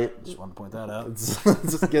were right. Just want to point that out.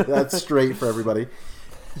 Just get that straight for everybody.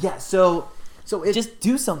 Yeah. So just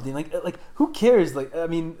do something. Like who cares? Like I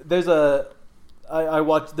mean, there's a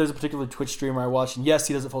particular Twitch streamer I watch, and yes,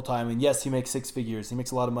 he does it full time, and yes, he makes 6 figures. He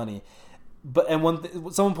makes a lot of money. But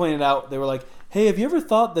someone pointed out, they were like, "Hey, have you ever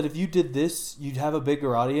thought that if you did this, you'd have a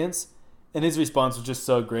bigger audience?" And his response was just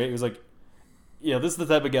so great. He was like, this is the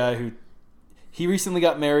type of guy who he recently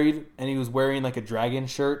got married, and he was wearing like a dragon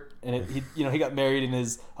shirt, and he got married in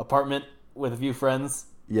his apartment with a few friends.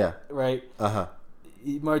 Yeah. Right.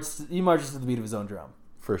 He marches to the beat of his own drum.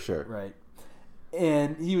 For sure. Right.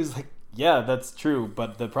 And he was like, "Yeah, that's true,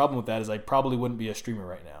 but the problem with that is I probably wouldn't be a streamer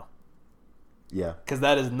right now." Yeah. Because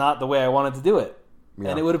that is not the way I wanted to do it.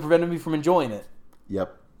 Yeah. And it would have prevented me from enjoying it.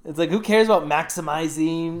 Yep. It's like, who cares about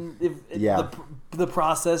maximizing the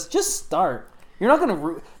process? Just start. You're not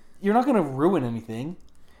gonna ruin anything.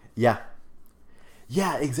 Yeah.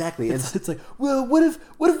 Yeah, exactly. It's like, well, what if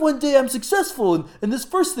one day I'm successful and this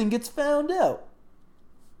first thing gets found out?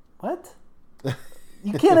 What?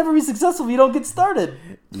 You can't ever be successful if you don't get started.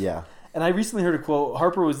 Yeah. And I recently heard a quote.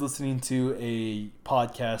 Harper was listening to a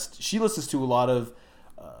podcast. She listens to a lot of.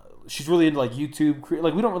 She's really into like YouTube.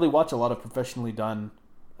 Like we don't really watch a lot of professionally done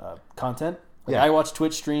content. Like I watch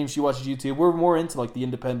Twitch streams. She watches YouTube. We're more into like the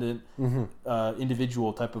independent,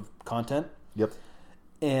 individual type of content. Yep.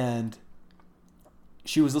 And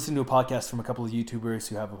she was listening to a podcast from a couple of YouTubers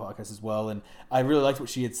who have a podcast as well, and I really liked what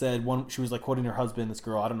she had said. One, she was like quoting her husband, this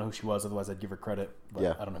girl. I don't know who she was, otherwise I'd give her credit.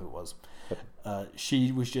 But I don't know who it was.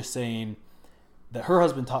 She was just saying that her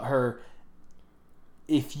husband taught her,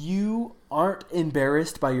 if you aren't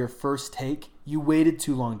embarrassed by your first take, you waited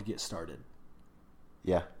too long to get started.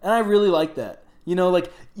 Yeah. And I really like that.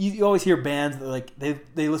 Like you always hear bands that like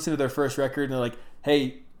they listen to their first record and they're like,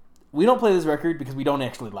 hey, we don't play this record because we don't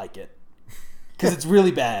actually like it. Because it's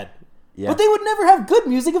really bad. Yeah. But they would never have good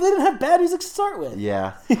music if they didn't have bad music to start with.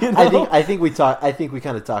 Yeah. I think we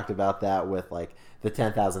kind of talked about that with like the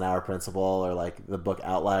 10,000 hour principle or like the book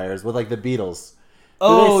Outliers with like the Beatles.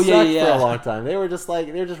 Oh, they sucked for a long time. They were just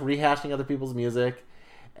rehashing other people's music,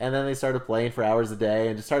 and then they started playing for hours a day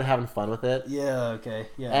and just started having fun with it. Yeah, okay.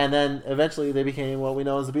 Yeah. And then eventually they became what we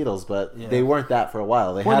know as the Beatles, but they weren't that for a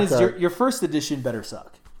while. Your first edition better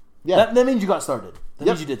suck. Yeah. That means you got started. That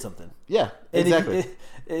means you did something. Yeah, exactly.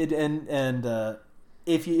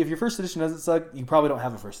 If your first edition doesn't suck, you probably don't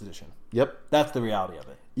have a first edition. Yep. That's the reality of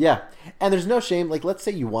it. Yeah. And there's no shame. Like, let's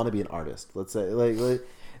say you want to be an artist. Let's say, like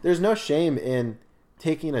there's no shame in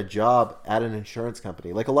taking a job at an insurance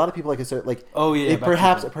company. Like, a lot of people, like I said, like,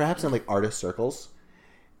 perhaps in like artist circles,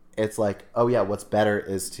 it's like, oh yeah, what's better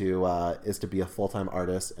is to be a full-time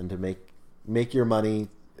artist and to make your money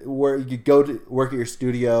where you go to work at your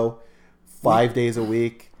studio 5 days a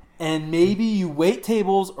week. And maybe you wait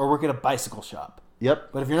tables or work at a bicycle shop. Yep.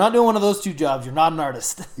 But if you're not doing one of those two jobs, you're not an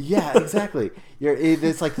artist. Yeah, exactly.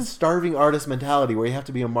 It's like the starving artist mentality where you have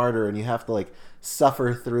to be a martyr and you have to like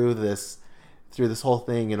suffer through this whole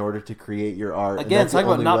thing in order to create your art. Again, talking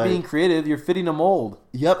about not being creative, you're fitting a mold.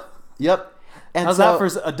 Yep. And how's that for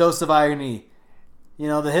a dose of irony? The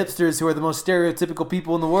hipsters who are the most stereotypical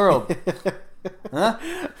people in the world. Huh?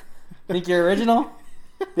 Think you're original?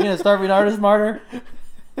 Being a starving artist martyr?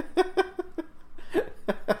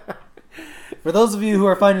 For those of you who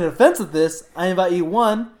are finding offense at this, I invite you,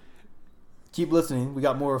 1, keep listening. We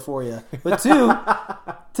got more for you. But 2,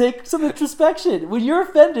 take some introspection. When you're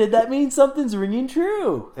offended, that means something's ringing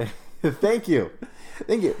true. Thank you.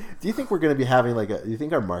 Do you think we're going to be having do you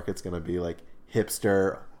think our market's going to be like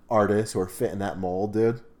hipster artists who are fitting that mold,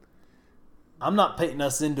 dude? I'm not painting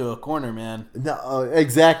us into a corner, man. No,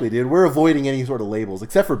 exactly, dude. We're avoiding any sort of labels,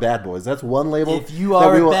 except for bad boys. That's one label. If you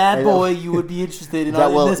are a bad boy, you would be interested in this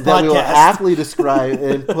podcast. That we will aptly describe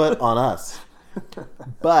and put on us.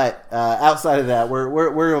 But outside of that,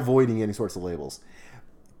 we're avoiding any sorts of labels.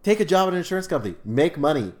 Take a job at an insurance company. Make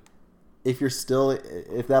money. If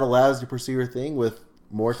that allows you to pursue your thing with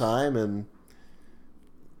more time and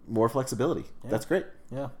more flexibility, that's great.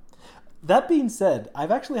 Yeah. That being said,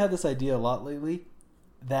 I've actually had this idea a lot lately.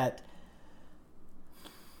 that.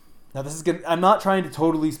 Now this is good. I'm not trying to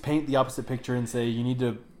totally paint the opposite picture and say you need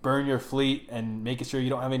to burn your fleet and make sure you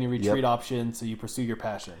don't have any retreat options, so you pursue your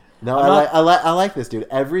passion. No, I like this, dude.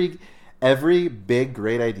 Every big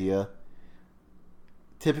great idea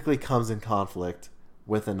typically comes in conflict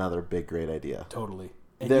with another big great idea. Totally.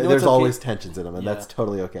 There's always tensions in them, and that's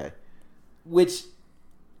totally okay. Which,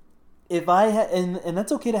 if I and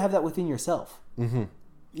that's okay to have that within yourself. Mm-hmm.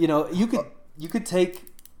 You know, you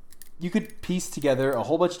could piece together a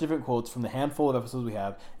whole bunch of different quotes from the handful of episodes we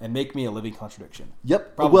have and make me a living contradiction.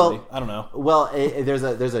 Yep. Probably. Well, I don't know. Well,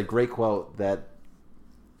 there's a great quote that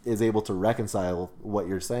is able to reconcile what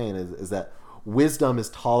you're saying is that wisdom is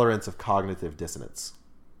tolerance of cognitive dissonance.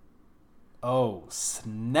 Oh,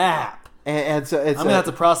 snap. And so I'm going to have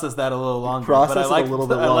to process that a little longer. Process but I like, it a little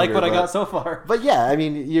bit longer. I like what I got so far. But yeah, I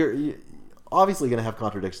mean, you're obviously going to have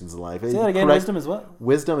contradictions in life. Say that again. Wisdom is what?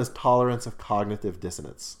 Wisdom is tolerance of cognitive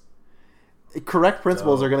dissonance. Correct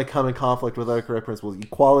principles are going to come in conflict with other correct principles.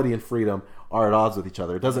 Equality and freedom are at odds with each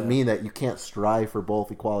other. It doesn't mean that you can't strive for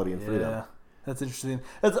both equality and freedom. Yeah, that's interesting.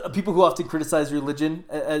 That's people who often criticize religion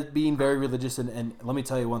as being very religious. And let me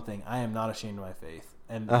tell you one thing. I am not ashamed of my faith.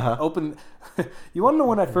 And open. You want to know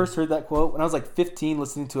when I first heard that quote? When I was like 15,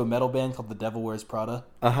 listening to a metal band called The Devil Wears Prada.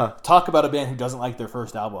 Talk about a band who doesn't like their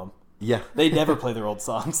first album. Yeah. They never play their old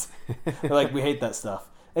songs. They're like, we hate that stuff.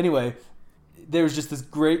 Anyway, there was just this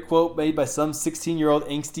great quote made by some 16-year-old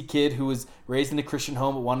angsty kid who was raised in a Christian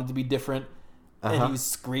home but wanted to be different. And he was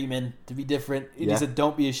screaming to be different. And he said,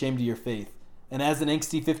 don't be ashamed of your faith. And as an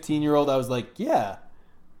angsty 15-year-old, I was like, yeah,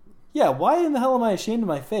 why in the hell am I ashamed of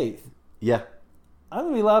my faith? Yeah. I'm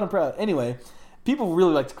going to be loud and proud. Anyway, people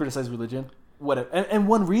really like to criticize religion. Whatever. And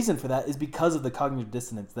one reason for that is because of the cognitive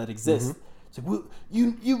dissonance that exists. It's like, well,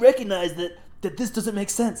 you recognize that this doesn't make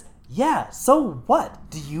sense. Yeah, so what?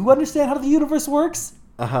 Do you understand how the universe works?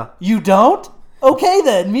 You don't? Okay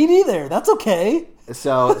then, me neither. That's okay.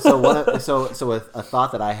 So a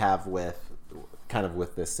thought that I have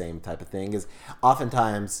with this same type of thing is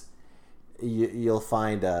oftentimes you'll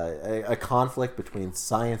find a conflict between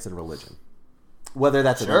science and religion. Whether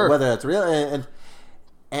that's real and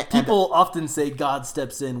people often say God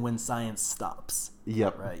steps in when science stops.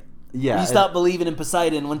 Yep. Right. Yeah. You stop believing in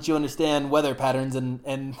Poseidon once you understand weather patterns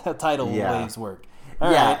and how tidal waves work.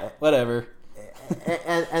 All right, whatever.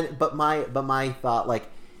 But my thought, like,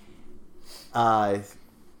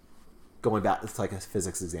 going back, it's like a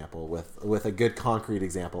physics example with a good concrete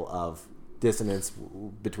example of dissonance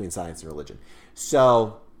between science and religion.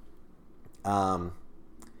 So,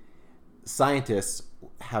 scientists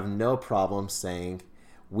have no problem saying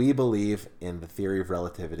we believe in the theory of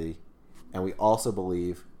relativity, and we also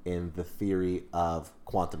believe in the theory of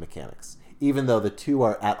quantum mechanics, even though the two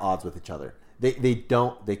are at odds with each other.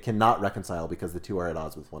 They cannot reconcile because the two are at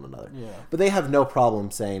odds with one another. Yeah. But they have no problem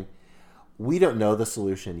saying we don't know the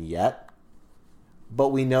solution yet, but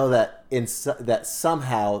we know that that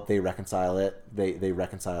somehow they reconcile it. They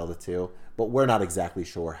reconcile the two, but we're not exactly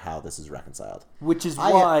sure how this is reconciled. Which is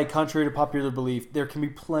why, contrary to popular belief, there can be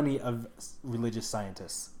plenty of religious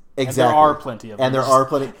scientists. Exactly. And there are plenty of them. And there are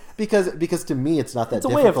plenty. Because to me, it's not that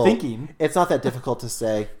difficult. It's a way of thinking. It's not that difficult to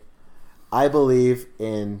say, I believe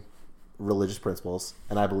in religious principles,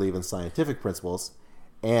 and I believe in scientific principles,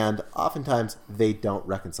 and oftentimes they don't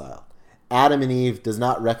reconcile. Adam and Eve does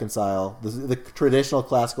not reconcile. The traditional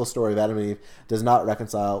classical story of Adam and Eve does not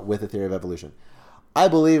reconcile with the theory of evolution. I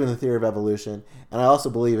believe in the theory of evolution, and I also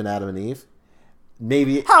believe in Adam and Eve.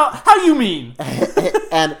 Maybe how you mean?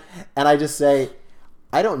 and I just say,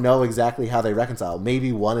 I don't know exactly how they reconcile.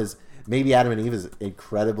 Maybe Adam and Eve is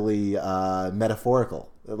incredibly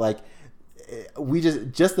metaphorical. Like, we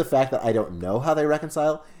just the fact that I don't know how they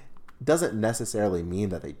reconcile doesn't necessarily mean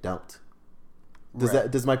that they don't.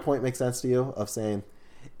 Does my point make sense to you? Of saying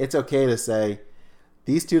it's okay to say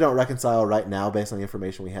these two don't reconcile right now based on the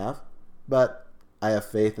information we have, but I have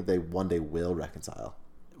faith that they one day will reconcile.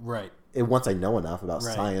 Right. And once I know enough about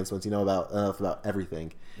science, once you know enough about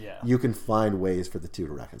everything, you can find ways for the two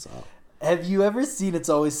to reconcile. Have you ever seen It's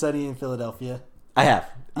Always Sunny in Philadelphia? I have.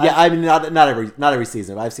 Yeah, I mean not every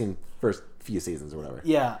season. But I've seen first few seasons or whatever.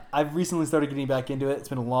 Yeah, I've recently started getting back into it. It's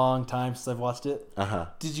been a long time since I've watched it.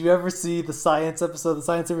 Did you ever see the science episode, the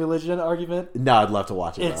science and religion argument? No, I'd love to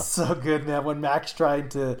watch it. It's so good, man. When Max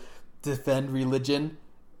tried to defend religion.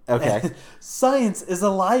 Okay. Science is a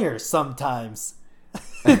liar sometimes.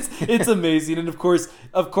 It's amazing, and of course,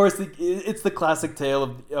 it's the classic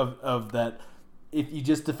tale of that. If you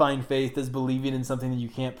just define faith as believing in something that you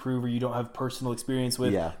can't prove or you don't have personal experience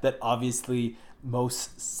with, that obviously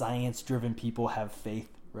most science-driven people have faith,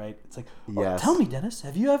 right? It's like, tell me, Dennis,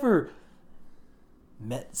 have you ever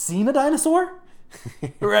seen a dinosaur?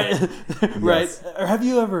 Right? Right? Yes. Or have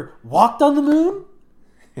you ever walked on the moon?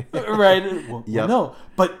 Right? Well, Yep. no.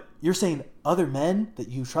 But you're saying other men that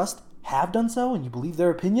you trust have done so and you believe their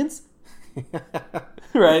opinions?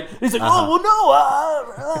 Right? He's like, oh,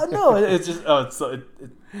 well, no. No. It's just,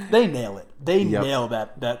 they nail it. They nail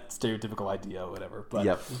that stereotypical idea or whatever.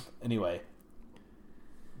 But anyway.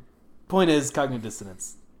 Point is cognitive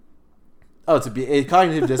dissonance. Oh, it's a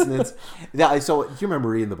cognitive dissonance. Yeah. So, do you remember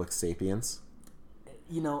reading the book *Sapiens*?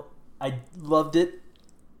 I loved it.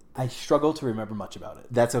 I struggle to remember much about it.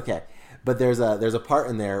 That's okay, but there's a part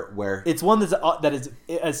in there where it's one that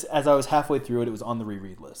is as I was halfway through it, it was on the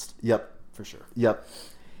reread list. Yep, for sure. Yep.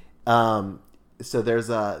 So there's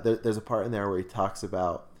a part in there where he talks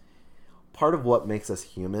about part of what makes us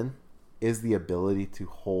human is the ability to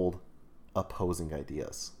hold opposing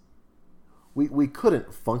ideas. We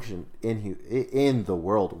couldn't function in the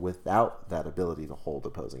world without that ability to hold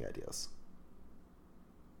opposing ideas.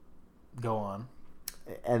 Go on.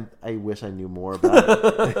 And I wish I knew more about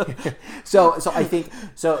it. So I think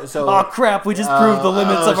so. Oh crap! We just proved the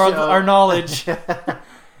limits of our knowledge.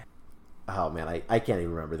 Oh man, I can't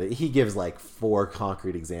even remember that. He gives like 4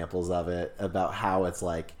 concrete examples of it about how it's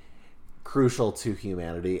like crucial to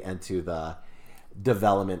humanity and to the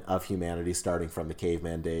development of humanity, starting from the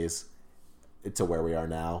caveman days to where we are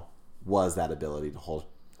now, was that ability to hold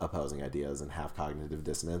opposing ideas and have cognitive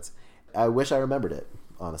dissonance. I wish I remembered it,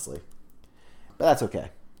 honestly. But that's okay.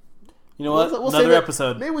 You know what? We'll another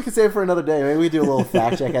episode. Maybe we can save it for another day. Maybe we do a little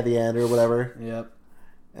fact check at the end or whatever. Yep.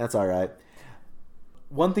 That's all right.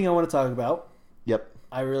 One thing I want to talk about. Yep.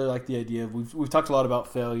 I really like the idea of we've talked a lot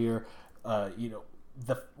about failure.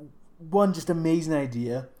 The one just amazing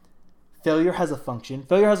idea. Failure has a function.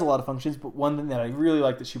 Failure has a lot of functions, but one thing that I really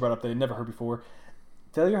like that she brought up that I'd never heard before.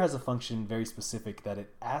 Failure has a function very specific that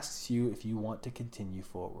it asks you if you want to continue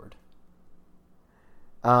forward.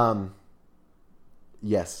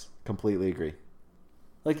 Yes, completely agree.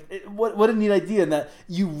 Like, what a neat idea in that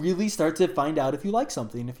you really start to find out if you like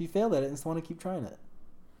something, if you failed at it and just want to keep trying it.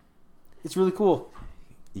 It's really cool.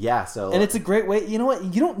 Yeah, so... And it's a great way... You know what?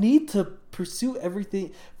 You don't need to pursue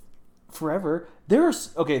everything forever. There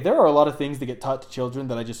are a lot of things that get taught to children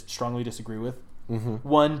that I just strongly disagree with. Mm-hmm.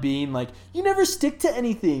 One being like, you never stick to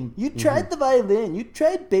anything. You tried the violin. You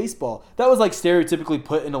tried baseball. That was like stereotypically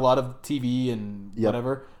put in a lot of TV and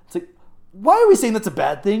whatever. It's like, why are we saying that's a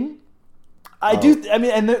bad thing? I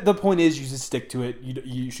mean, and the point is, you just stick to it.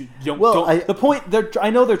 The point I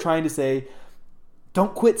know they're trying to say,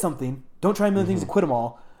 don't quit something. Don't try a million things to quit them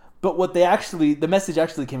all. But what the message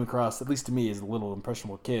actually came across, at least to me as a little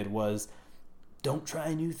impressionable kid, was don't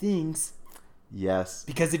try new things. Yes.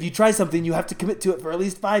 Because if you try something, you have to commit to it for at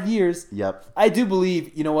least 5 years. Yep. I do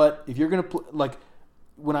believe, you know what, if you're going to,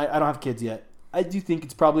 when I don't have kids yet, I do think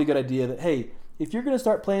it's probably a good idea that, hey, if you're going to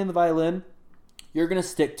start playing the violin, you're going to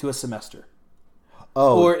stick to a semester.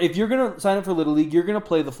 Oh. Or if you're going to sign up for Little League, you're going to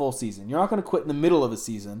play the full season. You're not going to quit in the middle of a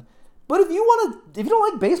season. But if you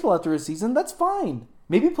don't like baseball after a season, that's fine.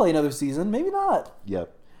 Maybe play another season, maybe not.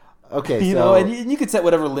 Yep. Okay, you know, and you could set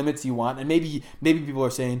whatever limits you want. And maybe people are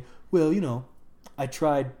saying, well, I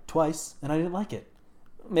tried twice and I didn't like it.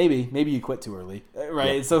 Maybe you quit too early,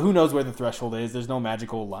 right? Yep. So who knows where the threshold is? There's no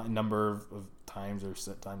magical number of times or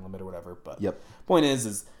set time limit or whatever. But point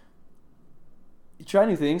is you try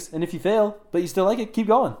new things, and if you fail, but you still like it, keep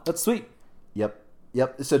going. That's sweet.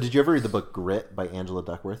 Yep. So did you ever read the book Grit by Angela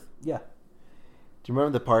Duckworth? Yeah. Do you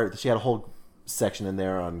remember the part that she had a whole section in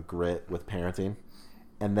there on grit with parenting?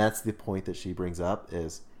 And that's the point that she brings up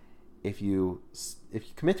is if you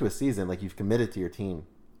commit to a season, like you've committed to your team,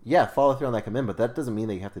 follow through on that commitment, but that doesn't mean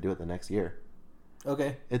that you have to do it the next year.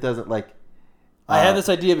 Okay. It doesn't I had this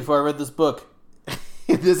idea before I read this book.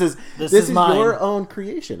 This is mine. Your own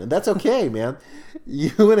creation, and that's okay, man.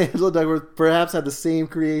 You and Angela Duckworth perhaps had the same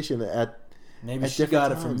creation at maybe she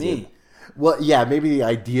got it from me. Well, yeah, maybe the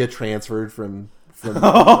idea transferred from you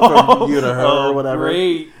to her or whatever.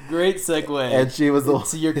 Great segue. And she was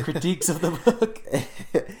to your critiques of the book.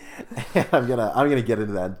 I'm gonna get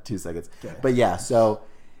into that in 2 seconds. Okay. But yeah, so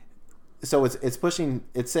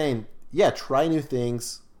it's saying, try new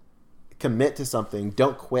things, commit to something,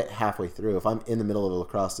 don't quit halfway through. If I'm in the middle of a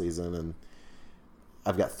lacrosse season and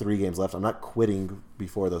I've got 3 games left, I'm not quitting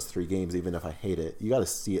before those 3 games, even if I hate it. You got to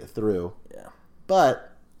see it through. Yeah.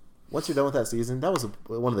 But once you're done with that season, that was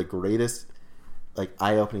one of the greatest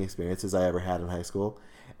eye-opening experiences I ever had in high school.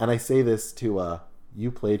 And I say this to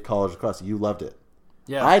you played college lacrosse, you loved it.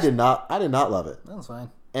 Yeah. I did not love it. That was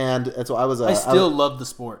fine. And so I still love the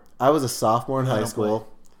sport. I was a sophomore in high school.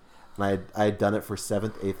 and I had done it for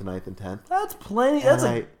 7th, 8th, 9th, and 10th. That's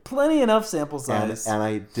plenty. Plenty enough sample size. And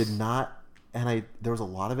I did not. And there was a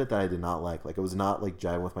lot of it that I did not like. Like, it was not like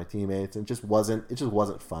jiving with my teammates, and it just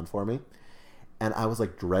wasn't fun for me. And I was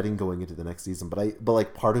like dreading going into the next season. But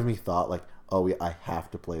like part of me thought like, oh, I have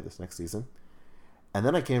to play this next season. And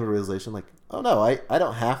then I came to the realization like, oh no, I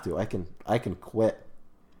don't have to. I can quit.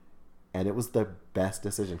 And it was the best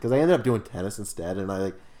decision because I ended up doing tennis instead, and I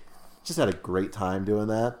like just had a great time doing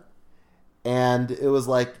that. And it was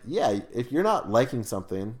like, yeah, if you're not liking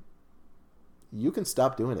something, you can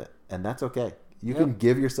stop doing it, and that's okay. You can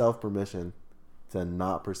give yourself permission to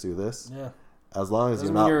not pursue this. Yeah. As long as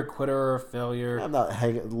you're a quitter or a failure. I'm not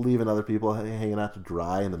leaving other people hanging out to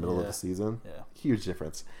dry in the middle of the season. Yeah. Huge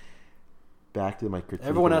difference. Back to my critique.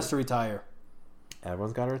 Everyone has to retire.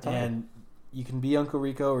 Everyone's got to retire. And you can be Uncle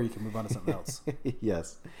Rico or you can move on to something else.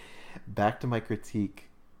 Yes. Back to my critique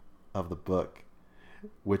of the book,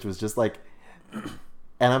 which was just like,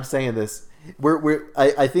 and I'm saying this,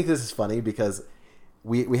 I think this is funny because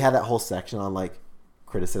we had that whole section on like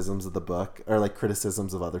criticisms of the book, or like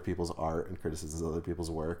criticisms of other people's art and criticisms of other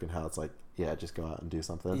people's work, and how it's like, yeah, just go out and do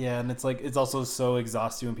something. Yeah, and it's like, it's also so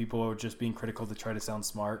exhausting when people are just being critical to try to sound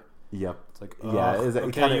smart. Yep. It's like,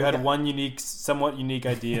 okay, you had one somewhat unique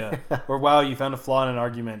idea, or wow, you found a flaw in an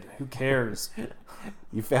argument. Who cares?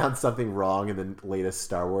 You found something wrong in the latest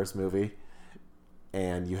Star Wars movie,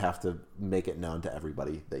 and you have to make it known to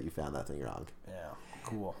everybody that you found that thing wrong. Yeah,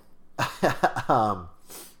 cool.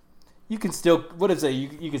 You can still, what is it?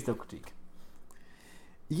 You can still critique.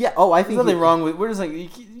 Yeah. Oh, I think there's nothing wrong with. We're just like,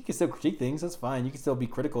 you can still critique things. That's fine. You can still be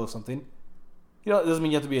critical of something. You know, it doesn't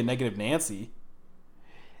mean you have to be a negative Nancy.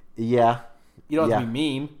 Yeah. You don't have to be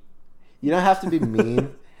mean. You don't have to be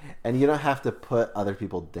mean, and you don't have to put other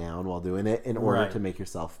people down while doing it in order to make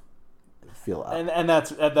yourself feel up. And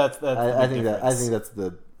that's I think that's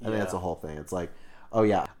the whole thing. It's like, oh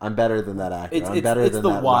yeah, I'm better than that actor. I'm better than that. It's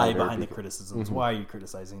the why behind the criticisms. Mm-hmm. Why are you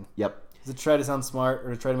criticizing? Yep. Is it to try to sound smart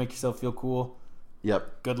or to try to make yourself feel cool?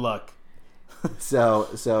 Yep. Good luck. So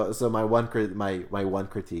my one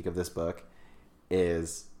critique of this book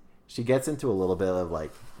is she gets into a little bit of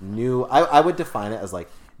like new. I would define it as like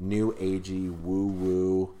new agey woo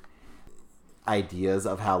woo ideas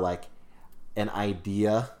of how like an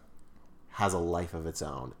idea has a life of its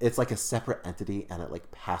own. It's like a separate entity, and it like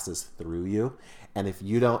passes through you. And if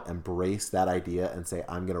you don't embrace that idea and say,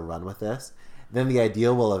 I'm going to run with this, then the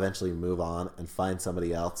idea will eventually move on and find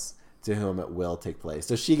somebody else to whom it will take place.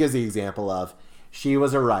 So she gives the example of, she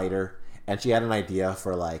was a writer and she had an idea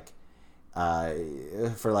for like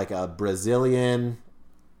a Brazilian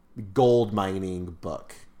gold mining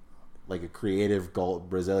book, like a creative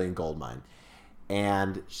Brazilian gold mine.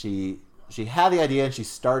 And she had the idea and she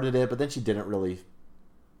started it, but then she didn't really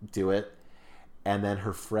do it. And then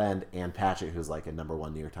her friend Ann Patchett, who's like a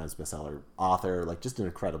 #1 New York Times bestseller author, like just an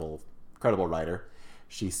incredible writer,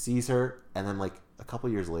 she sees her, and then like a couple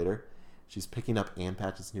years later, she's picking up Ann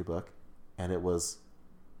Patchett's new book, and it was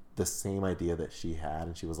the same idea that she had,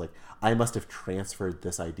 and she was like, I must have transferred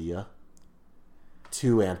this idea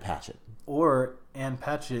to Ann Patchett. Or Ann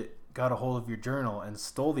Patchett got a hold of your journal and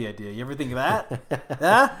stole the idea. You ever think of that?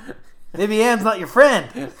 Huh? Maybe Ann's not your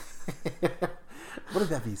friend. Wouldn't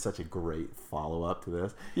that be such a great follow-up to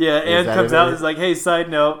this? Yeah, Ann comes out and is like, hey, side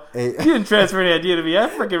note, you didn't transfer any idea to me. I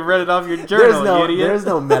freaking read it off your journal, you idiot. There's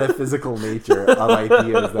no metaphysical nature of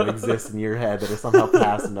ideas that exist in your head that are somehow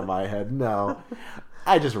passed into my head. No.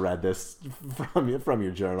 I just read this from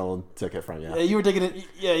your journal and took it from you. Yeah, you were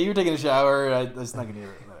taking a shower. I was not going to do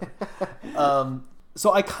it.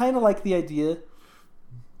 So I kind of like the idea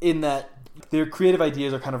in that their creative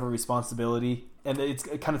ideas are kind of a responsibility, and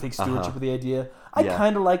it kind of takes stewardship of the idea. I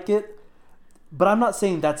kind of like it, but I'm not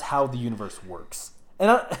saying that's how the universe works.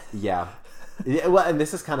 And yeah, well, and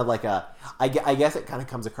this is kind of like I guess it kind of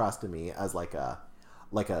comes across to me as like a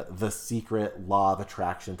The Secret law of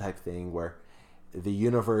attraction type thing, where the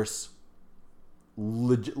universe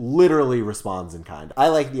literally responds in kind. I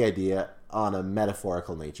like the idea on a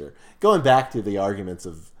metaphorical nature. Going back to the arguments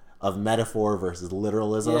of metaphor versus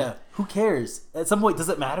literalism. Yeah. Who cares? At some point, does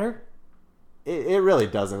it matter? It really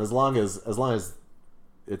doesn't, as long as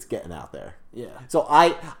it's getting out there. Yeah. So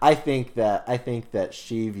I think that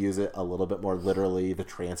she views it a little bit more literally, the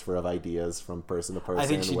transfer of ideas from person to person. I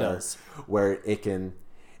think she does. Where it can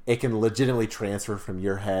legitimately transfer from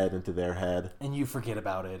your head into their head, and you forget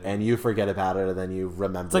about it, and then you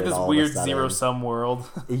remember. It's like this weird zero-sum world.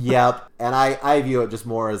 Yep. And I view it just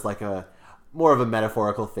more as like more of a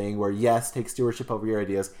metaphorical thing, where yes, take stewardship over your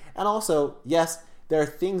ideas, and also yes, there are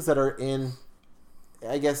things that are in,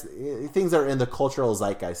 I guess, things that are in the cultural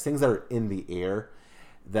zeitgeist, things that are in the air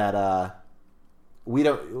that we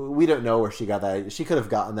don't know where she got that idea. She could have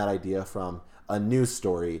gotten that idea from a news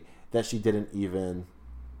story that she didn't even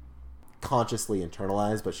consciously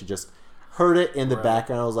internalize, but she just heard it in the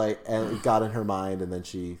background. Was like, and it got in her mind, and then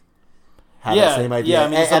she had the same idea. Yeah, I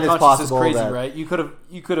mean, and it's possible is crazy, that, right? You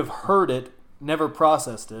could have heard it, never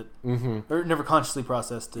processed it, or never consciously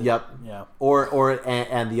processed it. Yep. Yeah.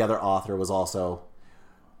 And the other author was also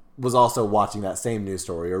watching that same news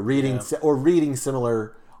story or reading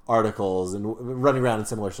similar articles and running around in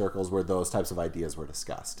similar circles where those types of ideas were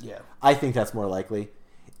discussed. Yeah. I think that's more likely.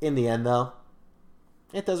 In the end, though,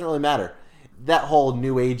 it doesn't really matter. That whole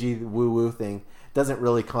new agey woo-woo thing doesn't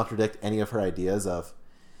really contradict any of her ideas of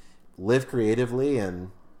live creatively and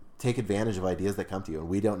take advantage of ideas that come to you. And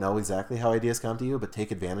we don't know exactly how ideas come to you, but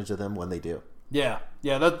take advantage of them when they do. Yeah.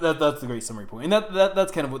 That's the great summary point. And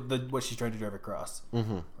that's kind of what she's trying to drive across.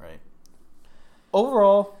 Mm-hmm. Right.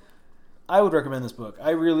 Overall, I would recommend this book. I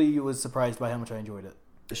really was surprised by how much I enjoyed it.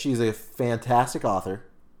 She's a fantastic author.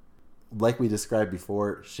 Like we described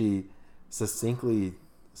before, she succinctly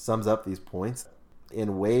sums up these points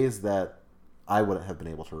in ways that I wouldn't have been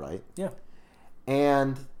able to write. Yeah.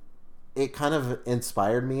 And it kind of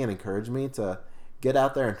inspired me and encouraged me to get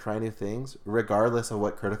out there and try new things, regardless of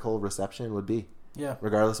what critical reception would be. Yeah.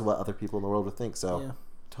 Regardless of what other people in the world would think. So,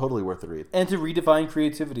 totally worth the read. And to redefine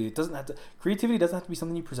creativity. Creativity doesn't have to be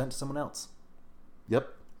something you present to someone else. Yep.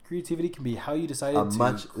 Creativity can be how you decided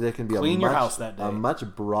to clean your house that day. A much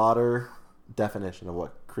broader definition of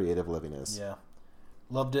what creative living is. Yeah.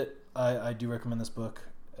 Loved it. I do recommend this book.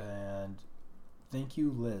 And thank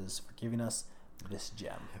you, Liz, for giving us this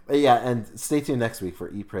gem. Yeah, and stay tuned next week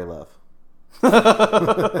for Eat, Pray, Love.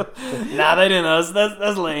 Nah, they didn't us.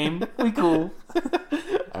 That's lame. We cool.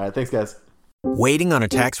 All right, thanks, guys. Waiting on a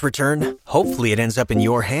tax return? Hopefully it ends up in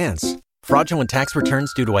your hands. Fraudulent tax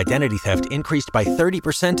returns due to identity theft increased by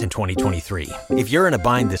 30% in 2023. If you're in a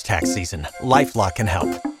bind this tax season, LifeLock can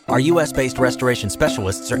help. Our U.S.-based restoration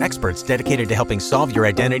specialists are experts dedicated to helping solve your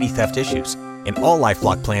identity theft issues. And all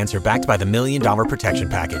LifeLock plans are backed by the $1 Million Protection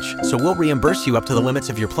Package. So we'll reimburse you up to the limits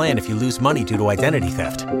of your plan if you lose money due to identity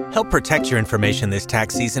theft. Help protect your information this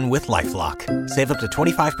tax season with LifeLock. Save up to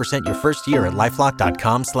 25% your first year at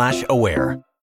LifeLock.com/aware.